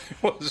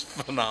 It was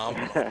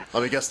phenomenal.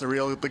 Let me guess,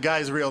 the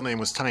guy's real name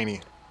was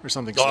Tiny or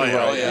something. Oh,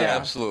 yeah,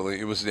 absolutely.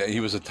 He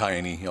was a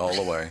tiny all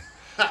the way.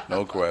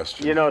 No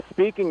question.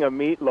 Speaking of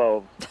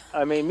Meatloaf,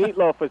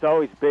 Meatloaf was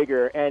always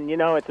bigger, and,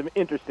 it's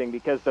interesting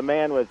because the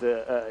man was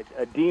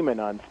a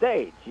demon on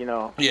stage,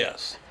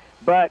 Yes.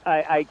 But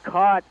I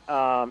caught,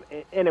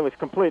 and it was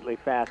completely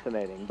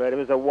fascinating, but it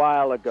was a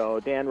while ago,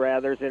 Dan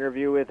Rather's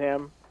interview with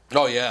him.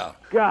 Oh, yeah.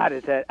 God,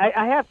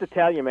 I have to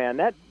tell you, man,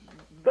 that's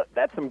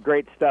some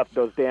great stuff,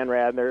 those Dan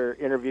Rather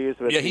interviews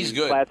with he's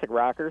good. Classic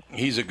rockers.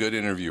 He's a good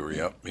interviewer,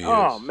 yep. He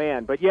is.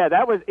 Man. But, yeah,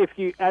 that was,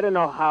 I don't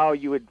know how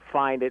you would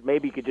find it.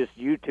 Maybe you could just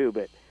YouTube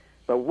it.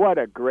 But what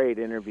a great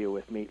interview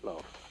with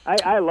Meatloaf.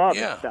 I love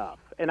his stuff.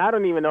 And I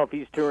don't even know if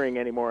he's touring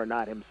anymore or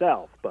not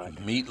himself. But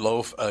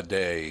Meatloaf a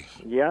Day.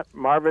 Yep,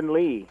 Marvin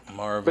Lee.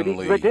 But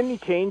didn't he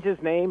change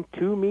his name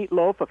to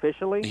Meatloaf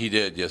officially? He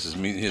did, yes.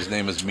 His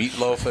name is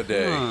Meatloaf a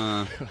Day.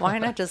 Why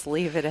not just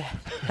leave it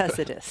as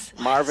it is?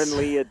 Marvin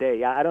Lee a Day.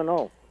 Yeah, I don't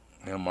know.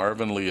 Yeah,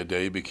 Marvin Lee a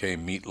Day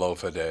became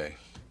Meatloaf a Day.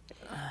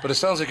 But it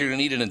sounds like you're going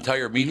to eat an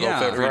entire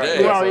meatloaf every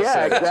day. Well,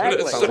 yeah,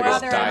 exactly. Well,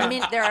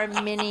 there are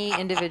many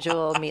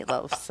individual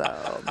meatloafs,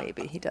 so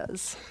maybe he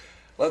does.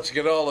 Let's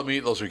get all the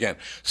meatloafs we can.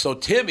 So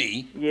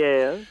Timmy,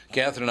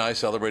 Catherine and I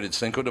celebrated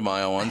Cinco de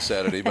Mayo on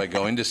Saturday by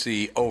going to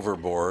see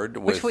Overboard.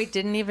 Which we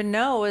didn't even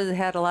know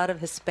had a lot of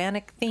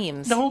Hispanic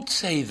themes. Don't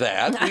say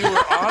that. We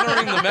were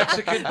honoring the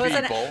Mexican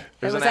people.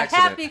 It was a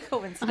happy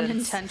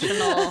coincidence.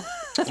 Unintentional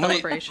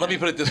celebration. Let me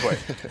put it this way.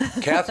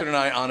 Catherine and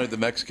I honored the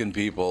Mexican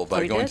people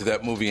by going to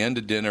that movie End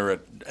of Dinner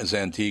at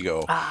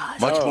Zantigo.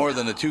 Much more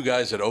than the two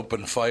guys that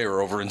opened fire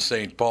over in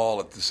St.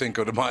 Paul at the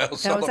Cinco de Mayo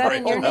celebration. Was that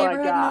in your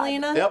neighborhood,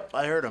 Melina? Yep,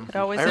 I heard him.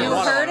 You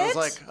heard it?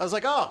 I was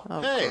like,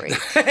 oh, hey. Great.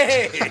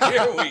 Hey,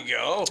 here we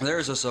go.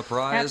 There's a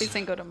surprise. Happy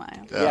Cinco de Mayo.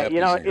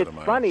 Yeah, it's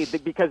funny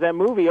because that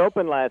movie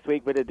opened last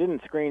week, but it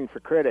didn't screen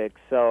for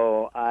critics,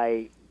 so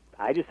I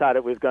just thought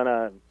it was going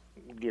to,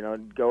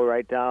 go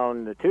right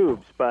down the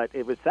tubes, but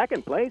it was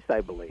second place, I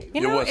believe.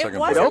 It was second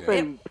place. It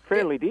opened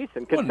fairly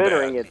decent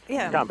considering its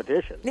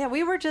competition. Yeah,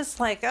 we were just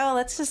like,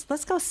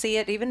 let's go see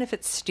it, even if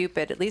it's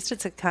stupid. At least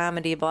it's a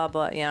comedy, blah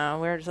blah.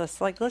 We're just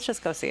like, let's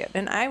just go see it.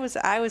 And I was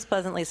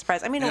pleasantly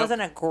surprised. I mean, it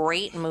wasn't a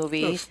great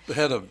movie. It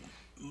had a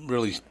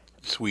really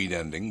sweet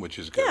ending, which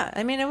is good. Yeah,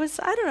 I mean, it was,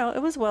 I don't know,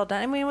 it was well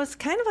done. I mean, it was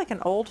kind of like an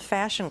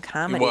old-fashioned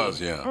comedy. It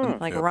was, yeah.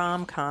 Like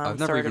rom-com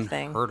sort of thing. I've never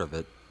even heard of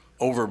it.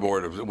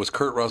 Overboard. It was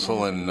Kurt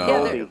Russell and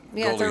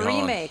it's a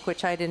remake,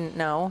 which I didn't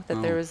know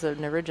that there was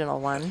an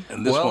original one.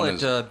 And this one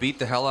it beat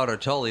the hell out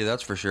of Tully,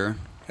 that's for sure.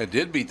 It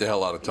did beat the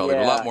hell out of Tully,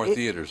 but a lot more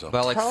theaters, though.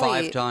 About like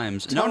Tully, 5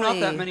 times. No, not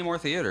that many more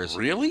theaters.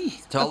 Really?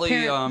 Tully,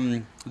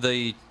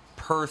 the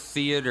per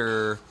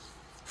theater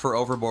for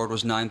Overboard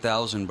was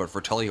 9,000, but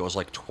for Tully it was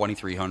like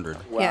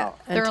 2,300. Wow. Yeah,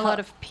 there are a lot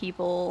of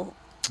people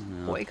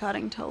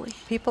boycotting Tully.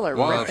 People are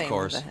ripping. Of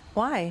course.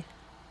 Why?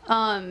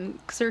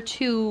 Because there are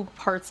 2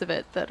 parts of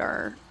it that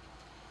are,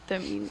 I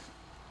mean,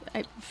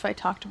 if I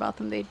talked about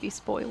them, they'd be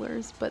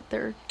spoilers, but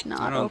they're not.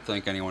 I don't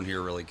think anyone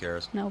here really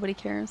cares. Nobody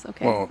cares.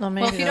 Okay. Well,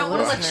 if you don't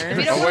want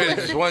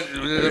to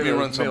let me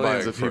run some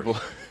by people.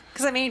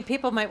 Because I mean,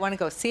 people might want to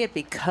go see it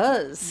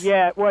because.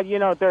 Yeah, well,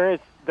 there is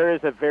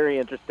a very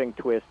interesting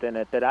twist in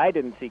it that I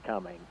didn't see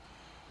coming.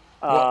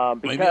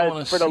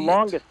 Because for the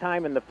longest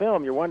time in the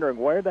film, you're wondering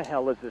where the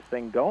hell is this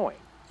thing going.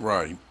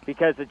 Right.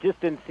 Because it just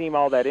didn't seem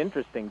all that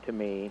interesting to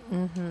me.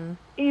 Mm-hmm.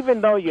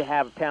 Even though you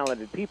have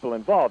talented people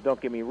involved, don't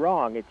get me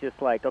wrong, it's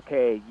just like,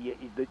 okay,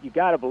 you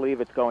got to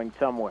believe it's going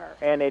somewhere.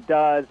 And it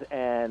does,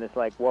 and it's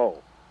like, whoa,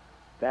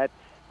 that's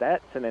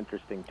an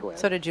interesting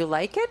twist. So did you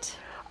like it?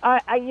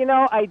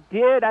 I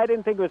did. I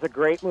didn't think it was a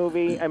great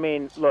movie. I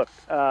mean, look,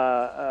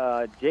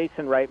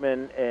 Jason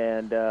Reitman,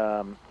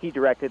 and he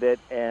directed it,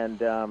 and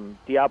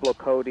Diablo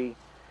Cody,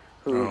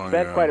 who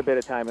spent quite a bit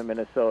of time in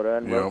Minnesota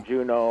and wrote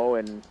Juno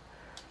and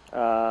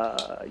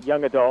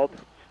Young Adult,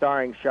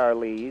 starring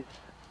Charlize,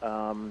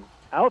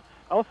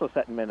 also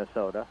set in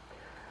Minnesota.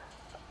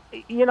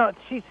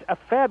 She's a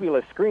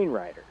fabulous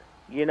screenwriter,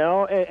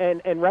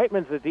 and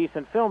Reitman's a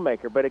decent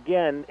filmmaker. But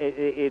again,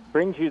 it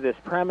brings you this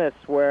premise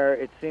where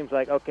it seems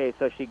like, okay,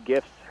 so she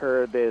gifts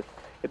her this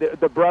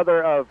the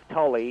brother of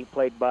Tully,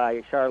 played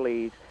by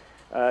Charlize,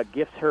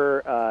 gifts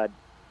her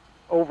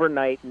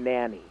overnight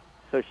nanny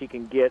so she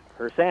can get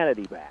her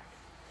sanity back.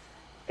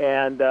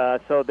 And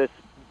so this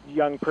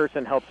young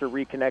person helps her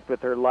reconnect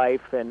with her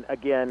life. And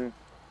again,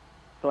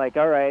 it's like,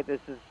 all right,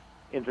 this is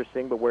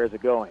interesting, but where's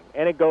it going?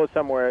 And it goes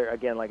somewhere,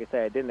 again, like I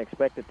say, I didn't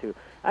expect it to.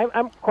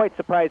 I'm quite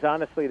surprised,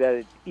 honestly, that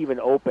it even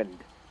opened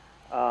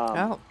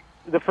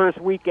the first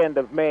weekend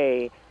of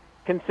May,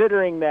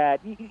 considering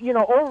that,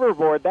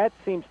 Overboard, that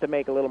seems to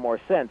make a little more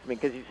sense. I mean,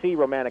 because you see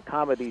romantic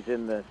comedies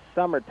in the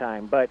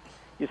summertime, but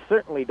you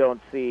certainly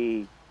don't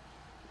see,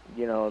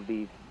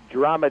 these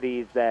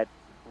dramedies that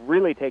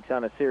really takes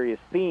on a serious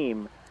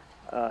theme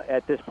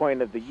at this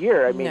point of the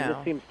year. I mean,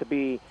 this seems to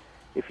be,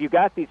 if you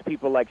got these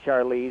people like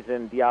Charlize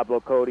and Diablo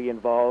Cody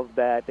involved,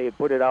 that they'd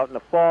put it out in the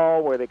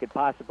fall where they could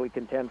possibly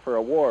contend for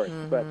awards.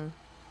 Mm-hmm. But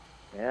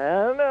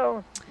I don't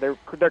know.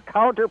 Their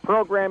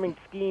counter-programming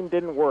scheme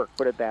didn't work,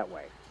 put it that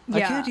way. Yeah.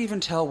 I can't even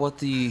tell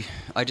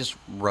I just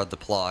read the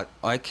plot.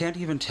 I can't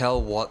even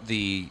tell what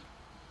the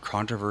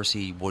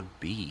controversy would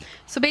be.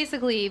 So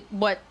basically,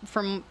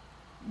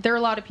 there are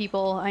a lot of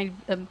people, I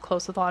am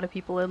close with a lot of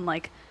people in,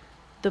 like,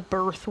 the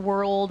birth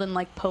world and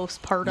like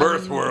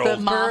postpartum the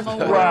mama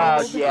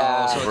world.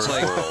 Yeah. So it's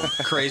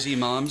like crazy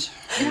moms.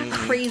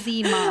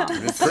 Crazy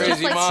moms.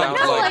 Crazy moms.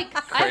 I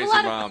have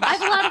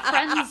a lot of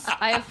friends.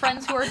 I have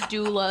friends who are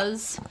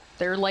doulas.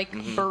 They're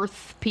like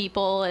birth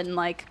people and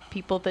like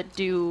people that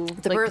do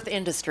the birth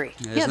industry.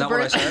 Yeah, the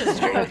birth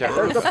industry.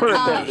 The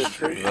birth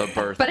industry. The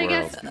birth but world.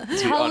 I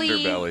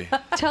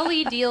guess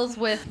Tully deals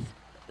with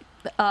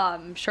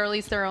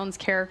Charlize Theron's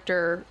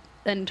character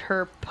and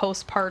her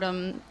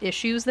postpartum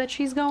issues that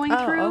she's going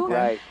through. Okay.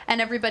 Right.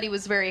 And everybody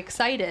was very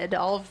excited.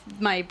 All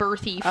of my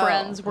birthy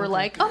friends were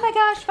like, oh my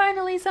gosh,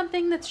 finally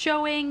something that's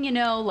showing,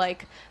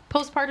 like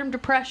postpartum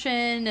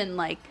depression, and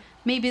like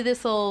maybe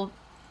this will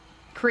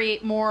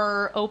create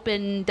more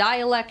open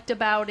dialect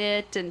about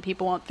it and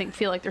people won't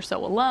feel like they're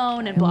so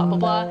alone and blah, blah,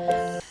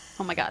 blah.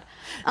 Oh my God.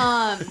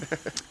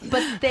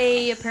 But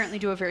they apparently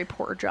do a very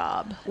poor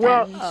job.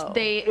 Well,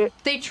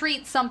 they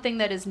treat something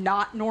that is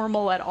not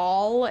normal at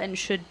all and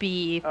should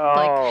be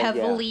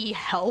heavily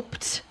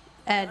helped.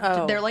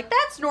 And they're like,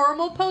 that's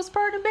normal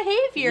postpartum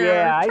behavior.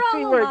 Yeah, I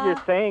see what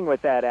you're saying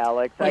with that,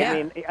 Alex. I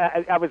mean,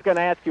 I was going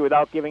to ask you,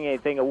 without giving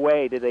anything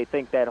away, do they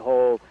think that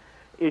whole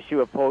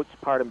issue of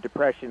postpartum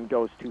depression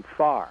goes too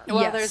far?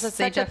 Well, there's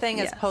such a thing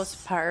as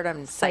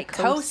postpartum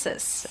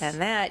psychosis,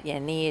 and that you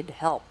need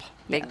help.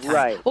 Big time.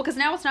 Right. Well, because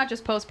now it's not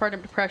just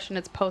postpartum depression,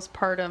 it's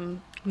postpartum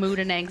mood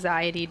and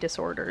anxiety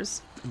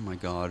disorders. Oh my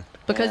God.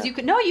 Because you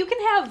can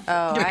have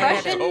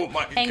depression,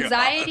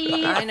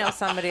 anxiety. I know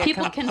somebody who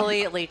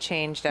completely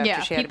changed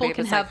after she had a baby.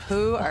 It's like,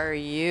 who are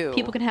you?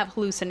 People can have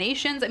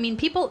hallucinations. I mean,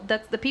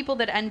 that's the people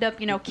that end up,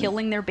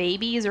 killing their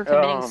babies or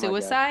committing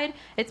suicide.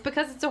 It's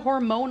because it's a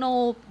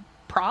hormonal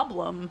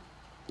problem.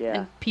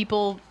 Yeah. And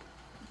people.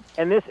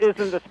 And this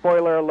isn't a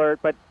spoiler alert,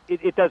 but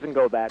it doesn't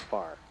go that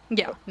far.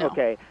 Yeah. No.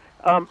 Okay.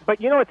 But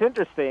it's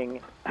interesting.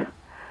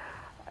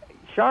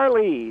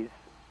 Charlize,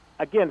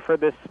 again, for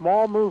this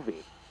small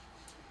movie,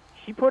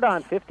 she put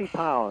on 50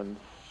 pounds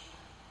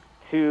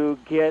to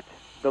get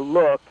the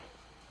look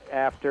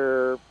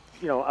after,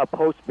 a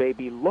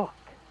post-baby look.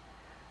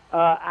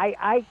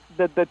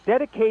 The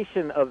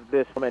dedication of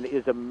this woman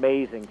is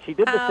amazing. She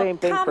did the same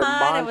thing for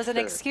Monster. It was an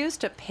excuse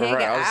to pig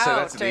right, out.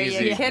 That's an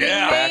easy you kidding me?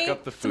 Back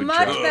up the food it's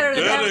much truck. better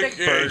than having to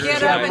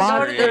get up and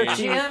go to the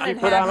gym and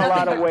put on have a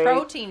lot nothing of weight. but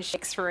protein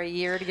shakes for a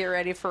year to get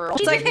ready for.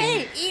 It's like,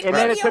 hey, eat and what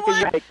then it you took a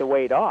year want. to take the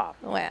weight off.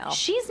 Well,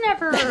 she's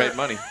never made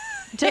money.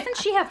 Doesn't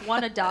she have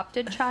one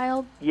adopted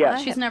child? Yeah.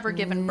 She's never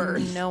given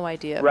birth. No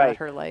idea about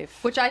her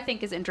life. Which I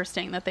think is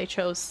interesting that they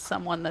chose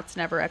someone that's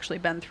never actually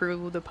been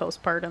through the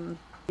postpartum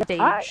stage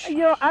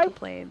to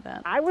play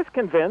that. I was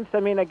convinced. I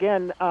mean,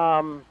 again,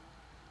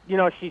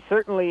 she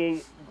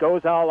certainly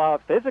goes all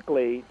out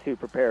physically to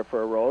prepare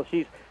for a role.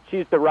 She's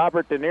the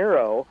Robert De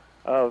Niro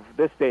of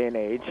this day and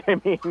age.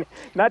 I mean,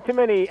 not too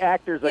many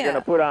actors are going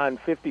to put on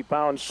 50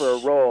 pounds for a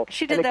role.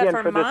 She did and again,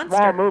 that for this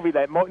small movie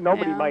that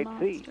nobody might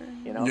see.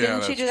 Yeah,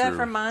 didn't she do that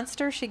for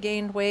Monster? She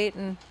gained weight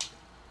and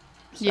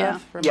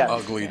stuff.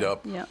 Uglied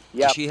up.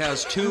 Yeah. She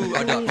has two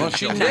adopted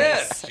children.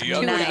 She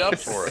uglied up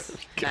for it.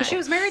 Nice. She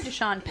was married to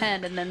Sean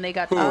Penn, and then they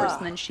got divorced,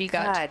 and then she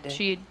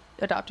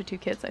adopted 2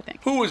 kids, I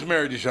think. Who was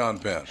married to Sean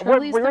Penn? Were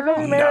they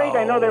married?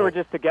 I know they were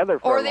just together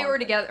for a they were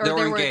together. Or they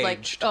were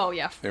engaged.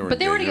 But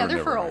they were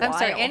together for a while. I'm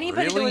sorry,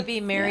 anybody who would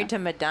be married to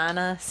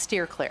Madonna,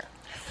 steer clear.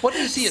 What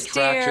is the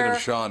attraction of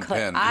Sean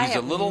Penn? He's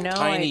a little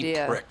tiny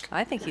prick.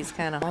 I think he's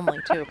kind of homely,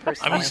 too,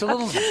 personally. I mean, he's a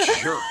little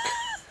jerk.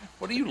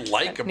 What do you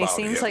like about him? He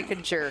seems like a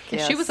jerk,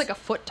 yes. She was like a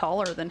foot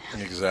taller than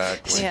him.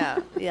 Exactly. Yeah.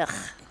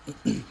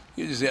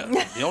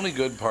 The only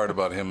good part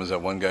about him is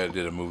that one guy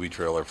did a movie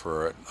trailer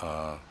for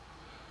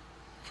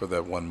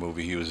that one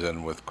movie he was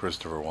in with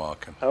Christopher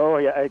Walken. Oh,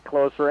 yeah, at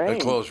Close Range.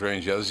 At Close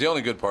Range, yeah. That's the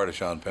only good part of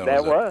Sean Penn.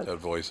 That that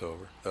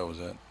voiceover. That was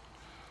it.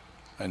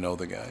 I know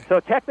the guy. So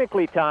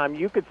technically, Tom,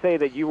 you could say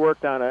that you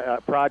worked on a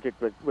project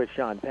with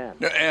Sean Penn.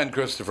 And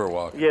Christopher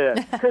Walken.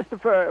 Yeah,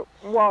 Christopher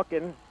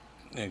Walken.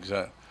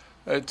 Exactly.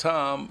 Hey,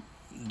 Tom,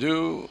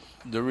 do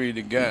the read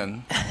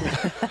again.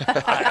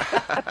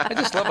 I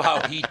just love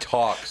how he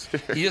talks.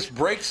 He just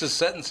breaks his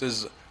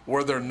sentences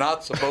where they're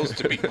not supposed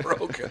to be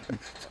broken.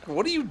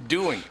 What are you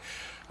doing?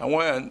 I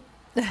went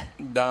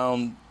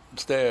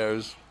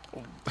downstairs.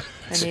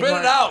 Spit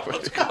it out.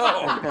 Let's go.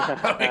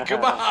 I mean,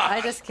 come on.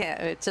 I just can't.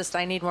 It's just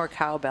I need more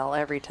cowbell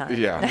every time.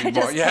 Yeah. I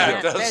just it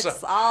can't. does.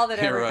 It's all that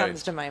ever You're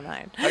comes to my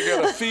mind. I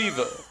got a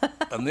fever,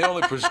 and the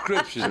only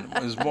prescription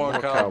is more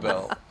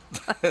cowbell.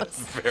 It's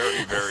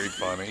very, very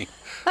funny.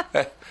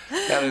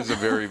 That is a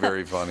very,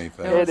 very funny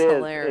thing. It is.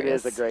 Hilarious. It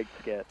is a great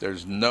skit.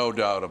 There's no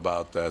doubt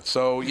about that.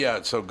 So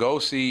yeah, so go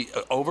see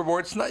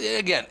Overboard. It's not,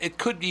 again, it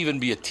could even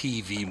be a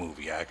TV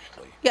movie,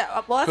 actually.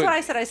 Yeah, well, that's what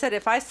I said. I said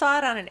if I saw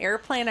it on an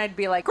airplane, I'd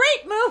be like,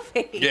 great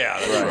movie. Yeah,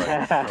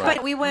 that's right.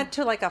 But we went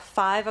to like a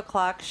 5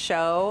 o'clock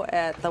show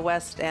at the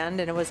West End,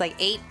 and it was like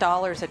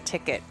 $8 a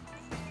ticket.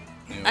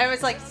 I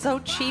was like, so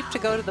cheap to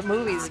go to the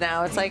movies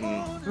now. It's like,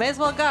 may as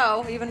well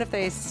go, even if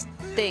they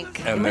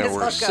stink. And there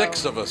were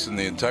 6 of us in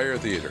the entire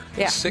theater.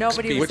 Yeah, 6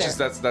 nobody people. was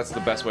there. That's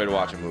the best way to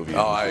watch a movie.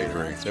 Oh, I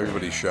agree.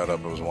 Everybody shut up.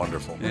 It was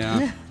wonderful.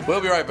 Yeah.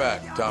 We'll be right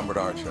back. Tom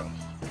Bernard Show.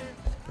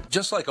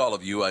 Just like all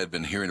of you, I had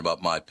been hearing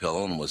about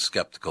MyPillow and was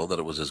skeptical that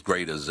it was as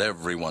great as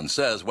everyone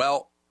says.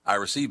 Well, I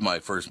received my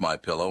first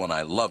MyPillow, and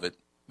I love it.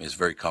 It's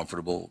very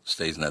comfortable.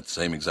 Stays in that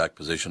same exact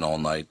position all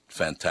night.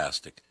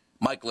 Fantastic.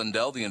 Mike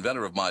Lindell, the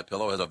inventor of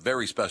MyPillow, has a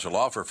very special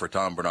offer for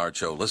Tom Bernard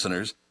Show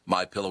listeners.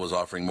 MyPillow is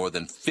offering more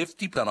than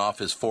 50% off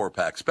his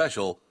 4-pack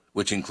special,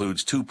 which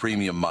includes 2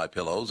 premium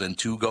MyPillows and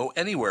 2 Go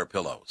Anywhere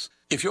pillows.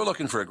 If you're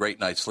looking for a great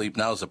night's sleep,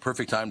 now's the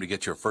perfect time to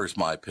get your first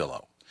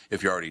MyPillow.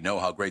 If you already know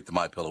how great the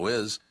MyPillow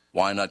is,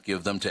 why not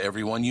give them to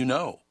everyone you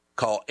know?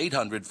 Call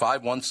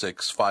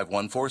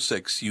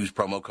 800-516-5146, use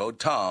promo code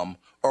TOM,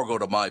 or go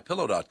to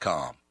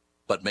MyPillow.com.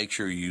 But make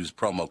sure you use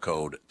promo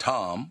code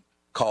TOM.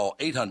 Call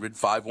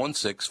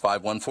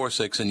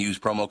 800-516-5146 and use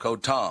promo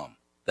code TOM.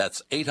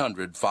 That's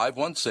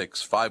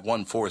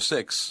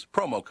 800-516-5146,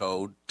 promo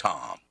code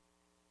TOM.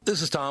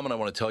 This is Tom, and I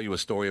want to tell you a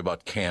story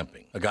about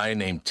camping. A guy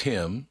named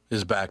Tim,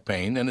 his back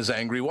pain, and his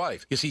angry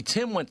wife. You see,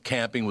 Tim went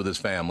camping with his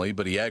family,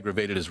 but he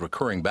aggravated his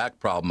recurring back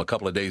problem a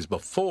couple of days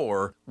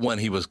before when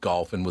he was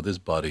golfing with his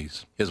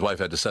buddies. His wife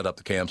had to set up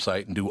the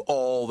campsite and do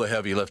all the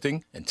heavy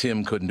lifting, and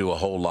Tim couldn't do a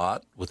whole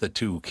lot with the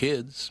 2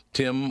 kids.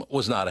 Tim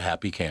was not a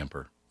happy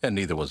camper. And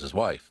neither was his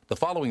wife. The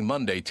following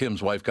Monday,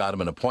 Tim's wife got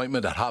him an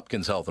appointment at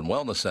Hopkins Health and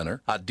Wellness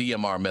Center, a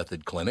DMR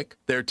Method clinic.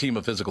 Their team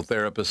of physical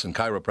therapists and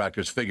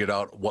chiropractors figured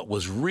out what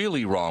was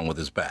really wrong with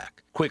his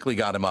back, quickly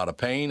got him out of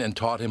pain, and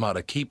taught him how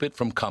to keep it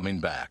from coming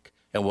back.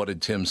 And what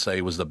did Tim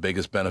say was the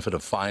biggest benefit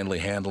of finally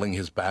handling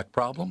his back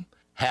problem?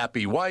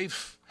 Happy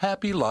wife,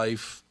 happy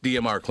life.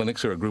 DMR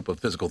clinics are a group of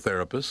physical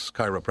therapists,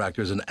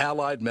 chiropractors, and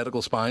allied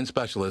medical spine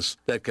specialists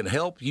that can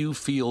help you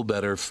feel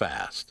better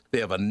fast. They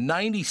have a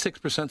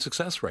 96%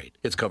 success rate.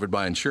 It's covered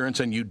by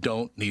insurance, and you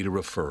don't need a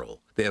referral.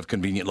 They have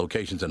convenient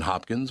locations in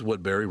Hopkins,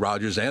 Woodbury,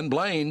 Rogers, and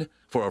Blaine.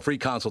 For a free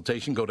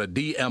consultation, go to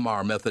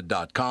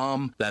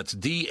dmrmethod.com. That's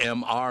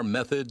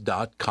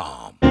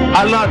dmrmethod.com.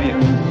 I love you.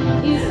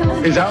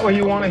 Is that what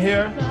you want to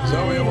hear? Is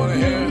that what you want to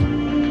hear?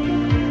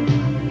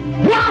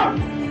 Wow!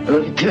 I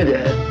love you too,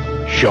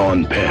 Dad.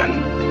 Sean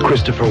Penn,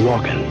 Christopher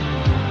Walken.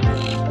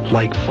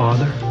 Like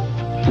father,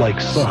 like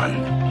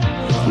son,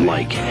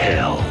 like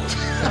hell.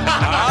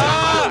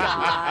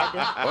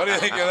 What do you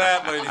think of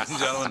that, ladies and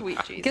gentlemen?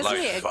 Sweet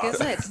Jesus.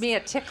 Gives me a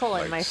tickle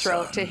in my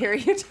throat to hear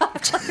you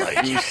talk. Like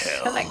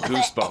hell. Like,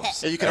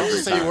 goosebumps. Yeah, you can also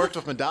say you worked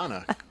with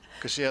Madonna,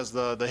 because she has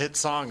the hit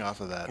song off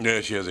of that.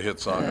 Yeah, she has a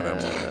hit song.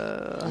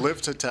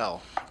 Live to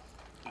Tell.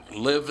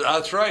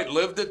 That's right,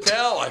 Live to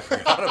Tell. I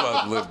forgot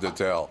about Live to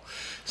Tell.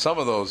 Some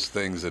of those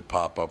things that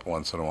pop up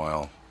once in a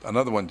while.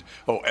 Another one,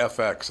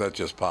 FX, that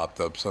just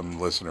popped up. Some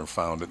listener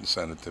found it and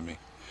sent it to me.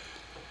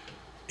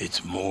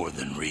 It's more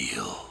than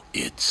real.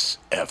 It's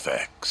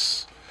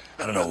FX.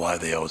 I don't know why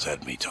they always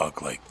had me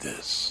talk like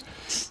this.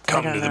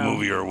 Come to the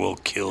movie or we'll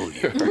kill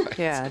you.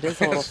 Yeah, it is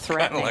a little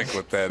threatening. Kind of like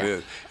what that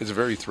is. It's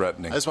very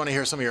threatening. I just want to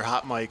hear some of your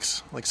hot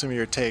mics, like some of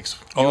your takes.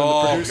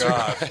 Oh,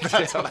 God.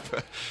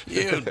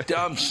 You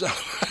dumb son.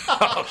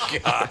 Oh,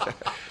 God.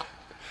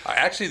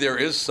 Actually, there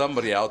is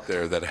somebody out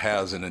there that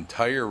has an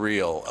entire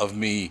reel of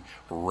me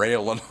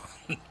railing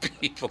on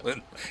people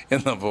in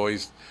the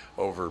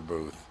voice-over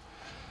booth.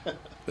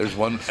 There's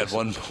one at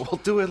one.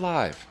 We'll do it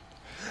live.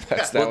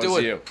 That we'll was do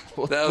it. you.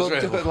 We'll do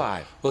it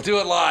live. We'll do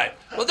it live.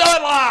 We'll do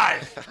it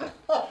live.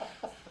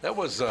 That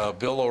was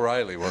Bill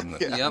O'Reilly,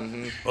 wasn't it? Yep.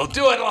 Mm-hmm. We'll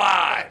do it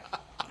live.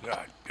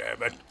 God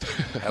damn it.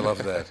 I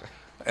love that.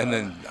 And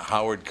then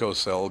Howard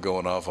Cosell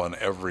going off on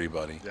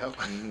everybody. Yep.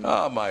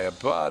 Oh, my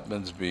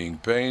apartment's being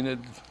painted.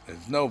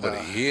 There's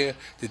nobody here.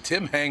 Did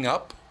Tim hang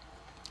up?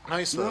 No,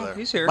 he's still there.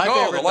 He's here. My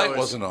favorite, the light though,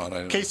 wasn't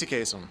on. Casey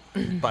Kasem,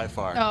 by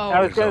far. I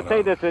was going to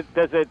say,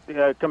 does it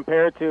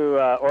compare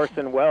to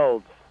Orson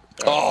Welles?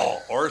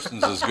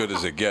 Orson's as good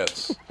as it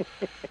gets.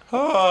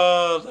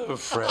 Oh, the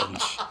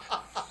French.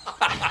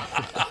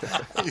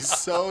 He's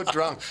so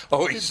drunk.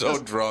 Oh, he's so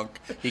drunk.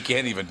 He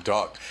can't even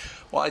talk.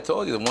 Well, I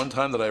told you the one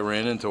time that I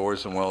ran into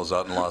Orson Welles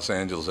out in Los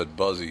Angeles at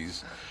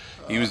Buzzy's.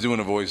 He was doing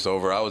a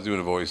voiceover. I was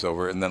doing a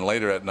voiceover. And then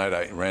later at night,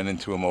 I ran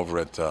into him over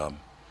at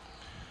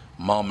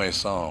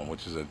Malmaison,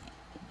 which is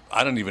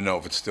I don't even know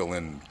if it's still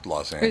in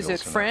Los Angeles. Is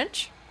it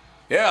French?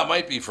 Yeah, it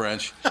might be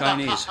French.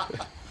 Chinese.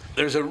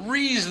 There's a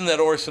reason that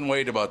Orson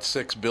weighed about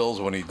 6 bills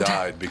when he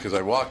died, because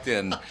I walked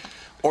in.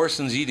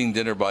 Orson's eating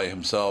dinner by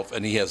himself,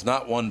 and he has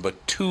not one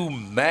but 2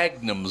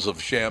 magnums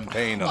of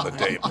champagne on the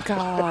table.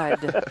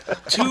 God.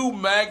 2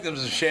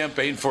 magnums of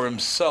champagne for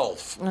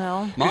himself.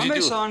 Well,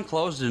 Malmaison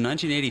closed in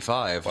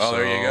 1985. Well, so.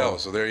 there you go.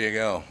 So there you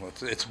go.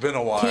 It's been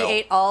a while. he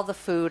ate all the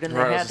food and they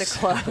had to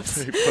close.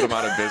 He put him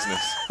out of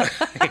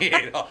business. He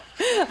ate all.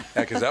 Yeah,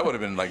 because that would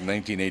have been like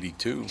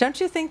 1982. Don't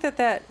you think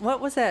that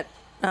what was that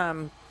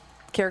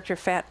character,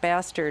 Fat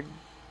Bastard?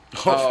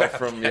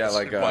 From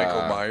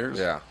Michael Myers.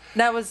 Yeah.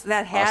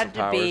 That had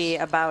Austin to be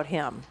about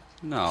him.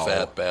 No.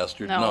 Fat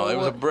Bastard. No.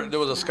 There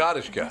was a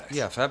Scottish guy.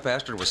 Yeah, Fat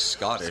Bastard was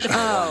Scottish.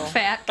 Oh.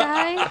 Fat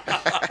guy?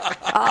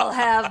 I'll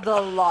have the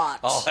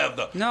lot.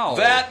 No.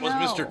 That was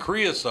Mr.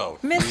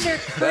 Creosote. Mr.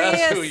 Creosote.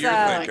 That's who you're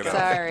thinking of.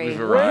 Sorry. We've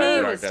He arrived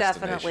at our was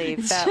definitely,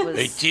 that was...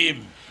 Hey,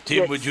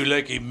 Tim, would you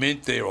like a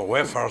minty or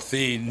wafer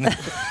thin?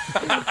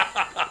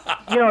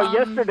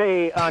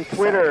 Yesterday on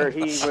Twitter,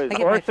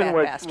 Orson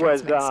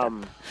was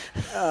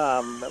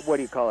what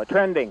do you call it?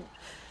 Trending.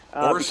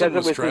 Orson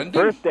because it was trending?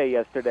 his birthday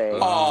yesterday.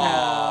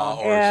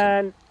 Oh,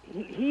 and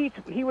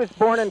he was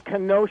born in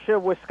Kenosha,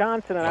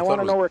 Wisconsin, and I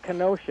want to know where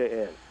Kenosha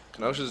is.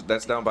 Kenosha's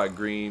that's down by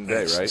Green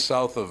Bay, It's right?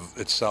 south of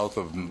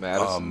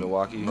Madison,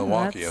 Milwaukee.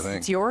 Milwaukee, I think.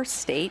 It's your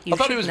state. You I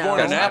thought he was should born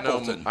know. in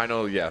Appleton. I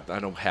know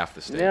half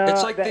the state. No,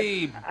 It's like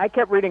I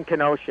kept reading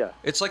Kenosha.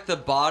 It's like the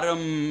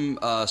bottom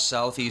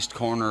southeast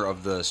corner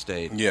of the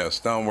state. Yes,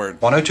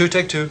 downward. 102,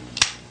 take 2.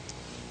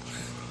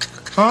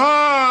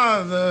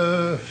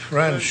 The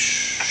French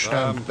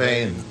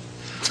champagne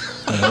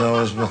has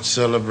always been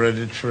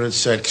celebrated for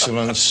its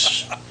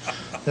excellence.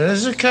 There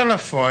is a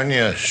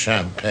California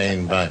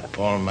champagne by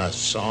Paul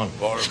Masson,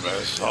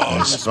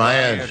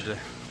 inspired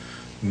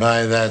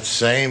by that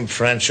same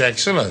French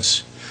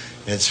excellence.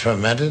 It's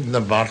fermented in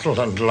the bottle,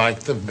 and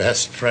like the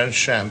best French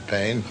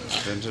champagne,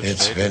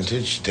 it's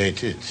vintage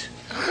dated.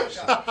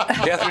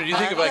 Catherine, do you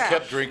think if I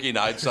kept drinking,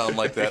 I'd sound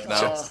like that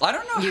now? I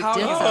don't know how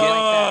you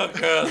get.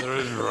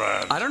 Catherine's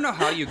right. I don't know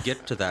how you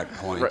get to that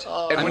point. Right.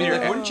 I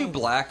mean, wouldn't you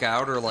black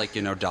out or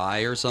die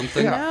or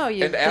something? No,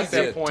 And at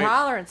that point,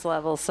 tolerance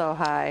level's so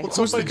high.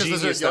 Well, it's the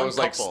genius that was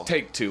like,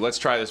 take 2. Let's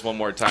try this one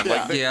more time.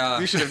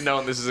 You should have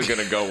known this isn't going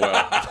to go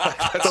well.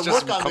 Let's The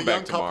just look on come the back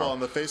young couple tomorrow. on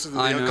the faces of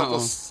the young couple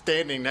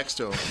standing next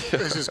to him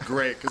is just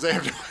great because they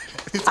have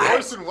it's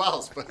Orson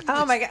Welles. But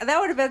Oh my God, that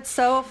would have been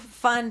so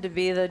fun to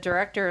be the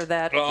director of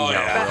that. Oh,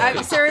 yeah.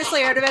 But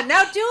seriously, I would have been,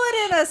 now do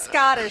it in a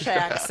Scottish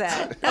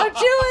accent. Now do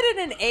it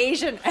in an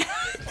Asian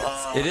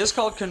accent. It is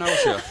called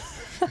Kenosha.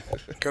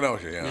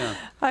 Kenosha, yeah.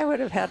 I would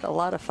have had a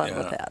lot of fun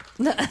with that.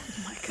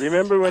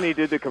 Remember when he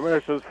did the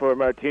commercials for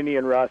Martini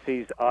and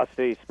Rossi's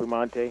Asti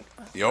Spumante?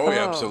 Oh,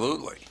 yeah,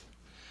 absolutely.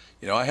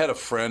 I had a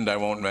friend, I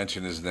won't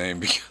mention his name,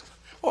 because,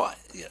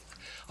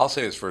 I'll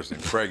say his first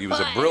name, Craig. He was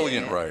a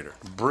brilliant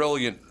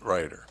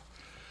writer.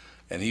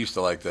 And he used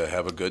to like to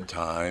have a good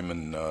time,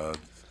 and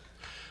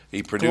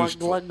he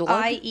produced...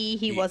 I.e.,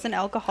 he was an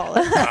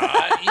alcoholic.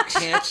 You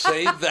can't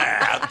say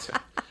that.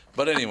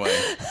 But anyway...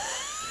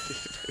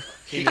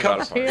 He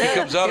comes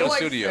out of the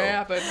studio.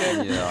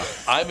 Yeah.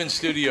 I'm in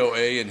Studio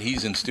A, and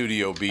he's in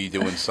Studio B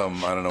doing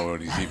some, I don't know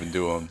what he's even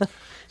doing.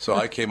 So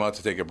I came out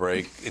to take a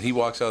break, and he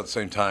walks out at the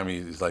same time.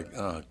 He's like,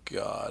 oh,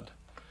 God.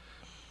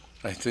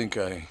 I think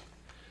I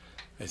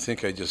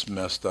just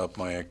messed up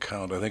my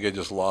account. I think I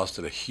just lost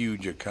it, a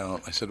huge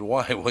account. I said,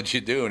 why? What'd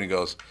you do? And he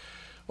goes,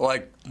 well,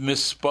 I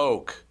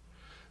misspoke.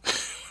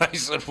 I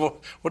said,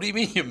 well, what do you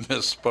mean you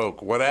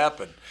misspoke? What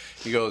happened?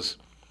 He goes,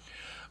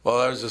 well,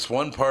 there was this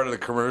one part of the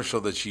commercial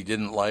that she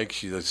didn't like.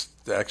 She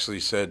just actually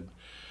said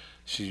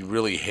she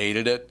really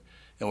hated it.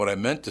 And what I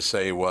meant to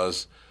say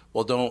was,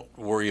 well, don't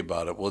worry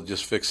about it. We'll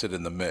just fix it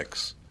in the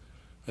mix.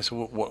 I said,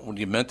 what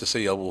you meant to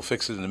say? Yeah, we'll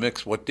fix it in the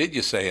mix. What did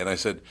you say? And I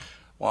said,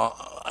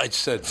 well, I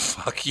said,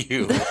 fuck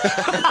you.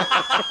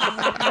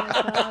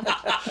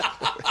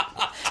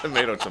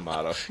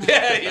 Tomato.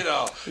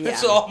 Yeah,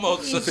 it's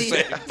almost the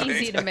same thing.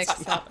 Easy to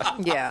mix up.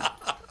 Yeah.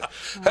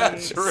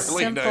 That's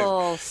really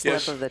Simple nice.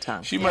 slip of the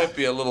tongue. She might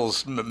be a little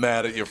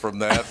mad at you from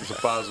that. It's a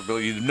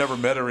possibility. You've never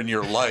met her in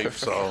your life,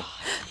 so...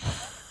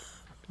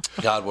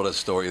 God, what a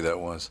story that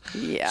was.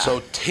 Yeah.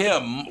 So,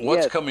 Tim,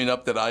 what's coming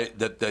up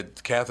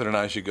that Catherine and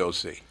I should go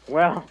see?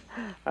 Well,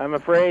 I'm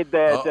afraid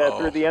that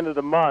through the end of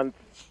the month,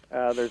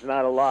 there's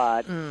not a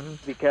lot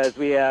because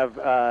we have.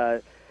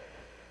 I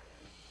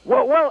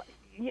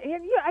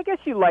guess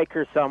you like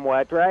her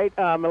somewhat, right?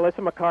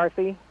 Melissa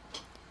McCarthy.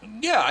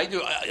 Yeah, I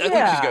do. I think she's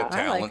got talent.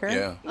 I like her.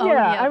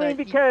 Yeah. I mean,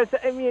 because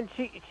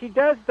she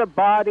does the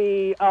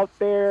body out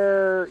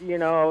there,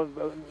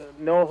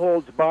 no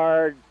holds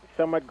barred,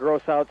 somewhat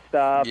gross out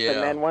stuff, Yeah.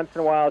 and then once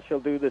in a while she'll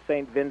do the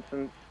St.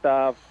 Vincent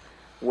stuff.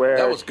 Where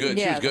That was good.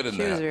 She was good in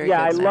that.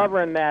 I love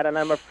her in that, and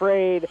I'm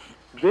afraid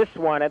this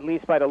one, at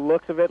least by the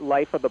looks of it,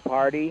 Life of the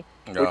Party,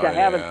 which I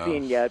haven't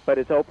seen yet, but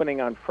it's opening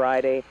on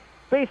Friday.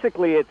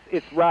 Basically,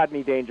 it's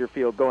Rodney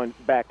Dangerfield going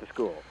back to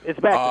school. It's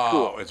back to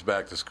school. Oh, it's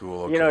back to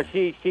school. Okay. You know,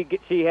 she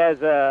has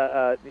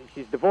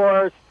she's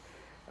divorced.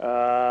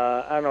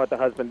 I don't know what the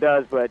husband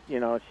does, but you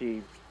know,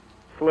 she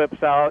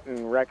flips out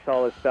and wrecks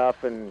all his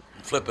stuff and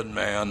flipping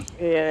man.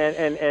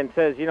 And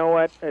says, you know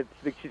what?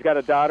 She's got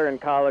a daughter in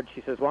college.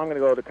 She says, well, I'm going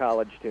to go to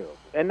college too.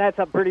 And that's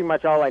pretty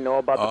much all I know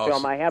about the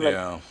film. I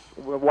haven't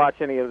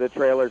watched any of the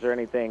trailers or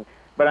anything,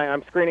 but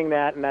I'm screening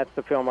that, and that's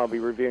the film I'll be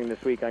reviewing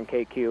this week on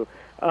KQ.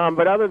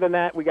 But other than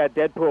that, we got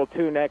Deadpool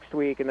 2 next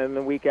week, and then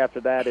the week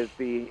after that is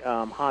the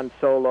Han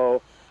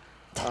Solo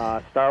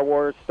Star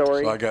Wars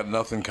story. So I got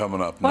nothing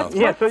coming up.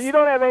 Nothing. Yeah, so you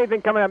don't have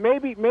anything coming up.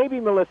 Maybe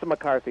Melissa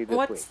McCarthy this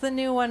week. What's the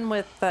new one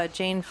with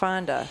Jane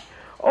Fonda?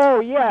 Oh,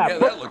 yeah,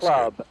 Book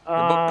Club. Book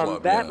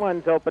Club, that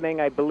one's opening,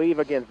 I believe,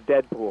 against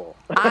Deadpool.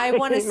 I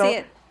want to see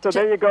it. So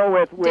there you go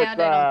with Dad,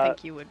 I don't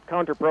think you would.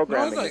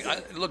 counter-programming. No,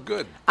 it looked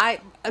good.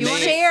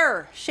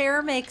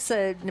 Cher makes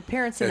an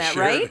appearance in that,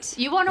 right?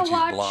 You want to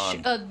watch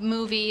a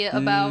movie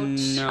about...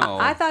 No.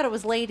 I thought it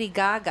was Lady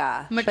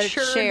Gaga, but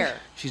it's Cher.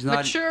 She's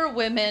not... Mature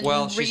women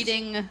she's-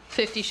 reading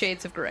 50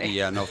 Shades of Grey.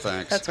 Yeah, no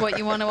thanks. That's what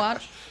you want to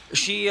watch?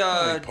 She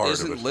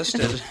isn't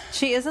listed.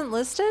 She isn't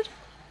listed?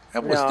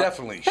 That was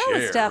definitely Cher.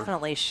 That was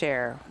definitely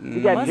Cher.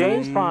 You got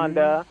Jane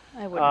Fonda.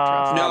 I wouldn't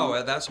trust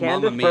No, that's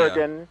Candace Mamma Mia.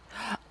 Bergen.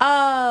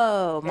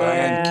 Oh,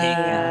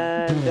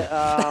 Diane Keaton.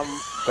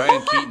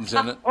 Diane Keaton's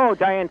in it. Oh,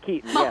 Diane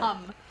Keaton, yeah.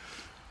 Mom.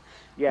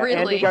 Yeah, Really?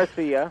 Andy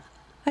Garcia.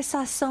 I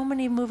saw so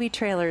many movie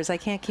trailers. I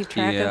can't keep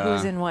track of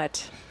who's in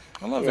what.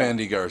 I love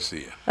Andy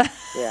Garcia.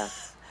 Yeah.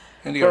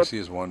 Andy Garcia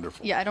is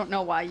wonderful. Yeah, I don't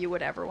know why you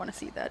would ever want to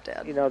see that,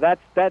 Dad. You know,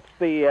 that's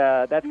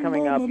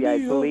coming up, I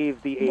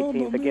believe, the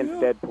 18th against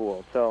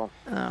Deadpool. So.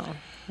 Oh.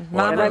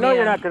 And I know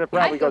you're not going to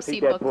probably go see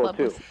Book Deadpool Club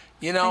 2. with-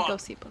 You know, I'd go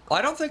see Book Club.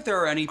 I don't think there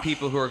are any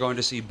people who are going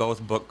to see both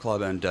Book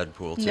Club and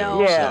Deadpool too.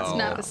 No, Yeah. it's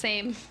not the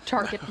same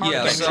target market.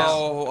 Yeah,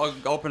 so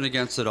open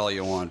against it all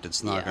you want.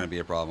 It's not going to be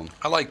a problem.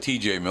 I like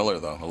T.J. Miller,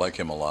 though. I like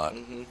him a lot.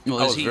 Well,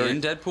 I is was he in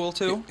Deadpool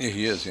too? Yeah,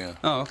 he is, yeah.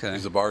 Oh, okay.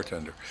 He's a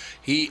bartender.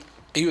 He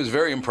was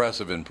very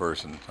impressive in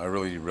person. I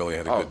really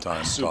had a good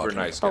time super talking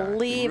nice to him. guy.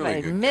 Believe Really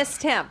I good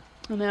missed him.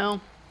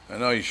 No. I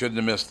know, you shouldn't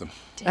have missed him.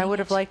 I would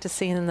have liked to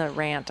seen the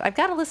rant. I've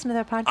got to listen to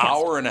that podcast.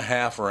 Hour and a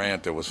half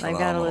rant. It was I've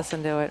phenomenal. got to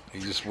listen to it. He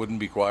just wouldn't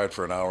be quiet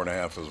for an hour and a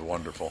half. It was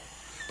wonderful.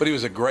 But he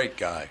was a great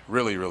guy.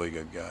 Really, really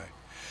good guy.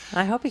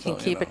 I hope he can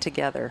So, keep it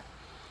together.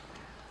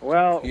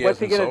 Well, He what's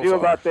he hasn't going to so do far.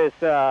 about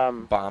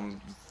this?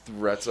 Bomb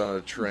threats on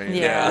a train.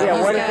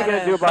 Yeah, what is he going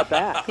to do about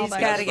that? He's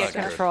got to get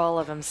control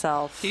of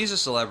himself. He's a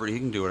celebrity. He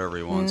can do whatever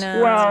he wants.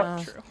 No.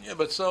 Well, Yeah,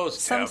 but so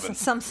is Kevin.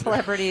 some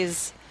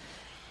celebrities,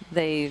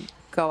 they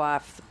go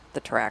off the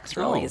tracks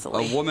real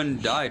easily. A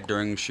woman died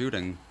during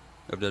shooting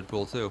of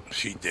Deadpool 2.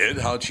 She did?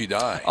 How'd she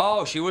die?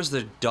 Oh, she was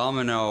the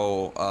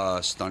domino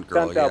stunt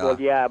girl. Stunt double,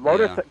 yeah.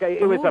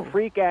 It was a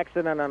freak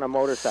accident on a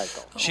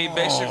motorcycle. She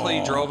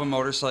basically drove a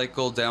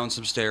motorcycle down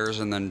some stairs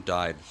and then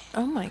died.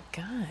 Oh my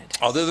God.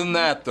 Other than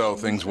that, though,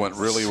 things went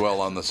really well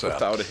on the set.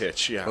 Without a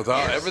hitch, yeah.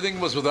 Everything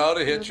was without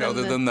a hitch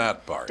other than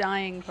that part.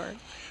 Dying part.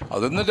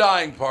 Other than the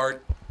dying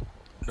part,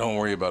 don't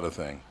worry about a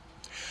thing.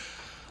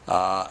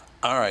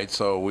 All right,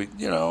 so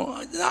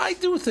I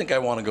do think I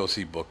want to go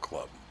see Book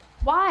Club.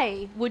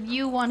 Why would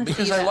you want to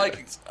Because see that?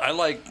 I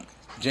like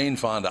Jane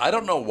Fonda. I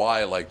don't know why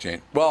I like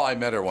Jane. Well, I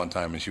met her one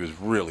time and she was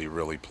really,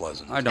 really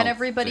pleasant. And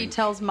everybody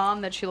tells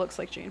Mom that she looks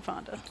like Jane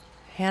Fonda.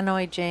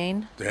 Hanoi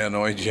Jane.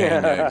 Hanoi Jane,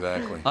 yeah,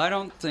 exactly. I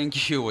don't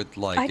think you would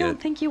like it. I don't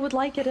think you would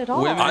like it at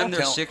all. Women in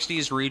their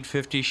 60s read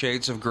 50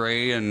 Shades of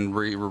Grey and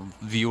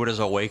view it as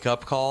a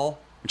wake-up call.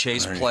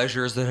 Chase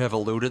pleasures that have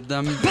eluded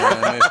them. Maybe you're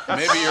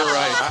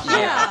right.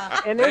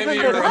 Yeah. And isn't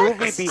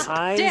this movie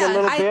behind a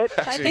little bit?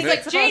 I think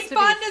like Jane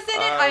Fonda's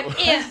in it. I'm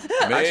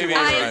in. Maybe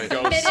I'm you're right.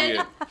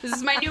 committed. This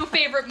is my new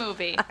favorite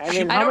movie. I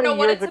mean, I how don't know many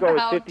what years it's ago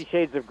about. was 50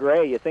 Shades of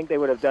Grey? You think they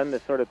would have done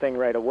this sort of thing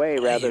right away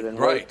rather than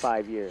right. wait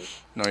 5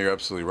 years? No, you're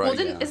absolutely right. Well,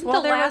 isn't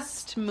Well, the there was-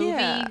 last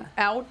movie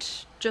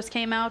out? Just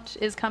came out?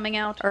 Is coming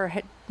out? Or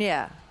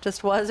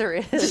just was or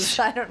is.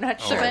 I'm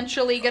not sure.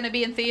 Eventually going to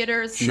be in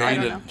theaters. I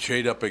don't know.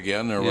 Shade up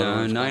again or whatever.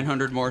 Yeah, it's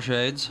 900 more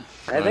shades.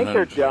 I think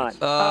they're done.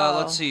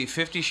 Let's see.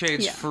 50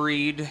 Shades Yeah.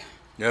 Freed.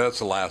 Yeah, that's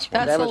the last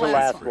one. That's That was the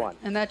last one.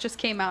 And that just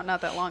came out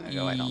not that long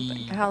ago, I don't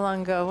think. How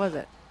long ago was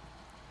it?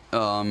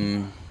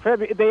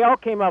 They all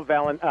came out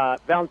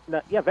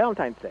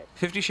Valentine's Day.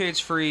 50 Shades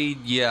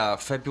Freed, yeah,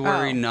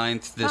 February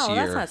 9th this oh,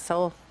 year. that's not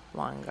so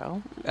long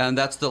ago. And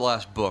that's the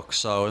last book,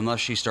 so unless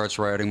she starts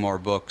writing more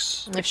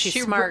books. If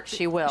she's smart,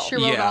 she will. She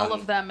wrote Yeah. all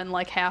of them in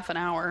like half an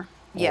hour.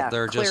 Yeah,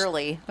 they're just-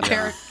 clearly.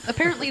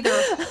 Apparently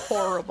they're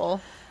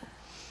horrible.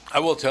 I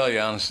will tell you,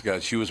 honest to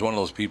God, she was one of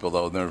those people,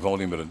 though, and there were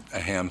only but a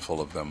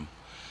handful of them,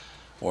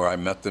 where I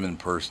met them in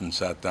person,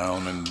 sat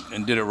down,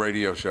 and did a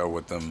radio show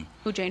with them.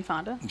 Who, Jane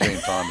Fonda? Jane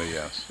Fonda,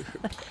 yes.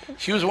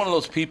 She was one of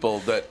those people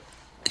that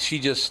she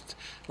just,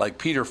 like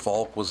Peter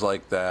Falk was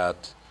like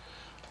that.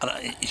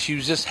 And she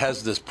just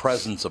has this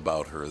presence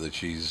about her that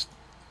she's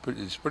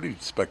It's pretty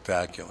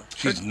spectacular.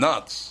 She's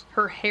nuts.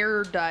 Her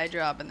hair dye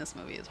job in this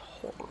movie is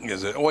horrible.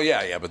 Is it? Well,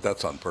 yeah, but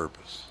that's on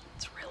purpose.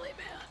 It's really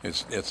bad.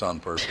 It's on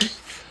purpose.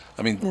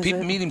 I mean,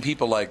 meeting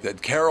people like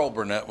that. Carol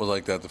Burnett was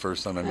like that the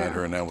first time I met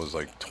her, and that was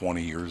like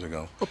 20 years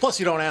ago. Well, plus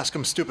you don't ask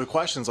them stupid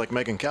questions like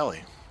Megyn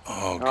Kelly.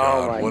 Oh,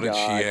 God. What did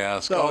she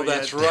ask? Oh,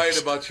 that's right,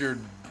 about your...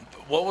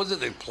 What was it?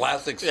 The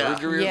plastic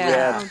surgery?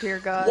 Yeah. Oh, dear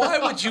God. Why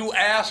would you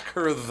ask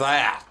her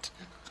that?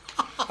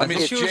 I mean,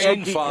 she was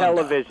Jane Fonda.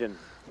 television.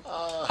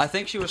 I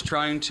think she was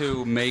trying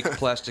to make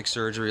plastic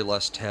surgery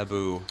less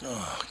taboo.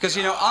 Because,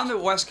 on the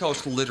West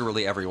Coast,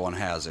 literally everyone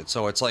has it.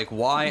 So it's like,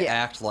 why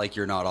act like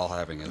you're not all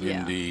having it? Yeah.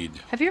 Indeed.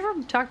 Have you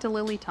ever talked to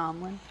Lily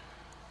Tomlin?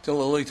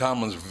 Lily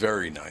Tomlin's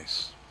very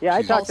nice. Yeah,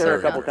 I talked to her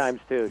a couple times,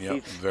 too.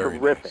 Yep, she's very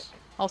terrific. Nice.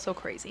 Also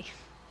crazy.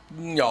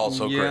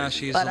 Also crazy. Yeah,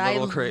 she's a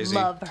little crazy.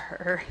 I love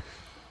her.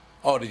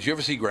 Oh, did you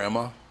ever see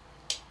Grandma?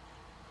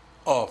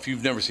 Oh, if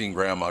you've never seen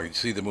Grandma, you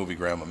see the movie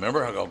Grandma.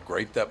 Remember how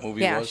great that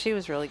movie was? Yeah, she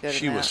was really good.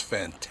 She was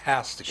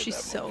fantastic. She's in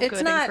that so movie.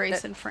 good in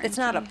Grace and Frankie. It's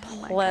not a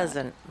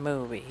pleasant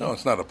movie. No,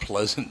 it's not a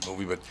pleasant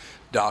movie, but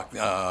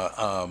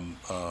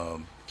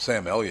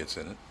Sam Elliott's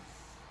in it.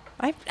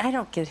 I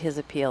don't get his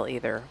appeal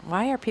either.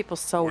 Why are people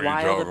so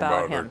wild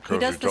about him? He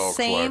does the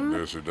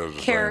same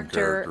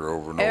character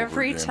over and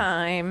every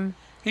time.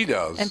 He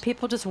does. And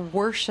people just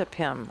worship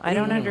him. I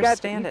don't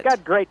understand it. He's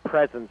got great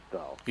presence,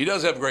 though. He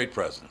does have great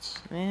presence.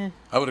 I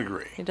would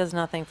agree. He does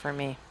nothing for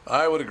me.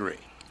 I would agree.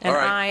 And all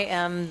right. I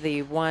am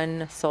the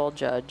one sole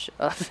judge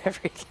of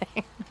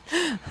everything.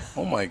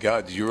 Oh, my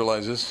God. Did you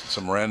realize this?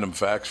 Some random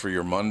facts for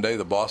your Monday.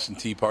 The Boston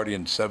Tea Party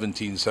in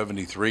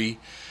 1773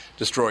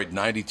 destroyed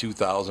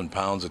 92,000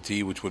 pounds of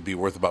tea, which would be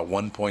worth about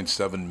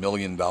 $1.7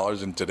 million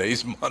in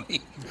today's money.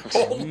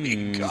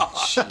 Holy God.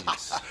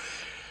 Jeez.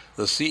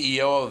 The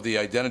CEO of the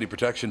identity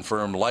protection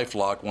firm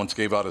LifeLock once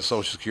gave out his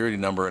Social Security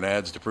number in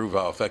ads to prove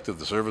how effective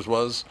the service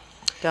was.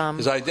 Dumb.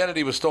 His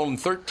identity was stolen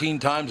 13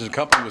 times and the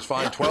company was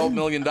fined $12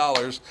 million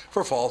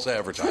for false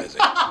advertising.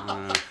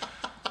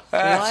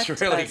 That's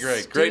really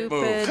great. Great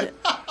move.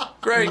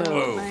 Great move.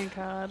 Oh, my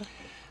God.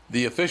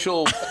 The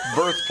official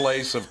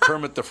birthplace of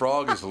Kermit the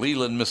Frog is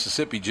Leland,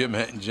 Mississippi. Jim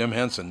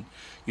Henson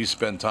used to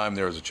spend time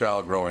there as a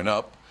child growing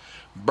up.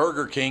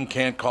 Burger King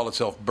can't call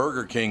itself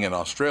Burger King in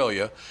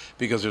Australia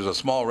because there's a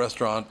small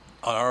restaurant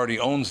already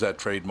owns that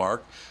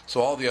trademark. So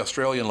all the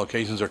Australian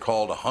locations are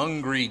called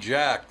Hungry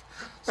Jack.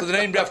 So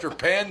they're named after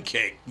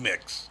pancake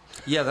mix.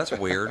 Yeah, that's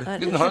weird.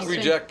 Isn't Hungry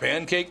Jack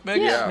pancake mix?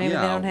 Yeah, maybe they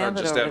don't have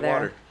it over there.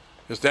 Water.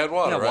 Just add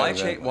water,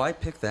 right? Why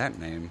pick that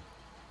name?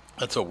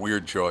 That's a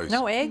weird choice.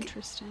 No egg?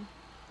 Interesting.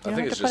 I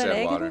think it's just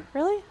add water.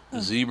 Really?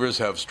 Zebras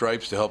have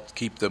stripes to help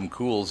keep them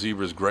cool.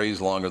 Zebras graze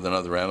longer than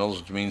other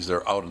animals, which means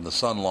they're out in the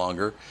sun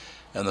longer.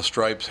 And the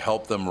stripes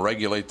help them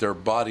regulate their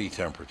body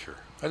temperature.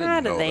 I didn't How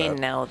know do they that.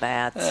 know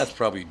that? That's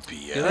probably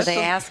BS. Are they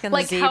asking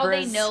like the zebras? how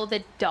they know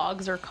that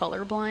dogs are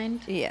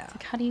colorblind? Yeah.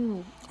 Like how do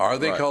you... Are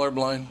they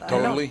colorblind?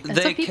 Totally?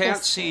 They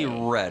can't see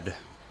red.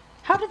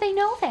 How do they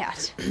know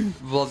that?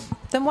 Well,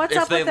 then what's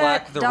if up they with that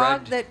lack the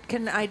dog red... that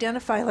can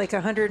identify like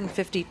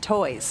 150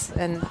 toys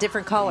and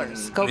different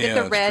colors? Go get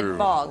the that's red true.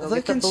 ball. Go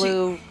get the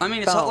blue. I mean,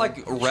 it's not bone.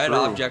 like red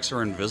objects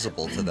are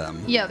invisible to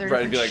them. Yeah, they're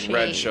Right, it'd be like different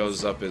red shades.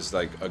 shows up as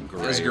like a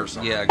gray or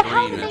something. Yeah,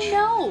 How do greenish. they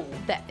know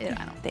that? I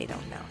don't. They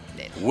don't know.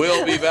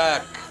 We'll be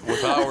back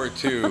with Hour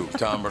 2,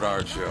 Tom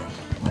Bernard Show.